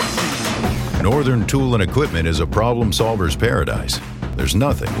 Northern Tool and Equipment is a problem solver's paradise. There's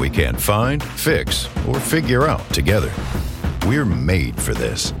nothing we can't find, fix, or figure out together. We're made for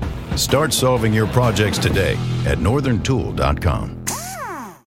this. Start solving your projects today at northerntool.com.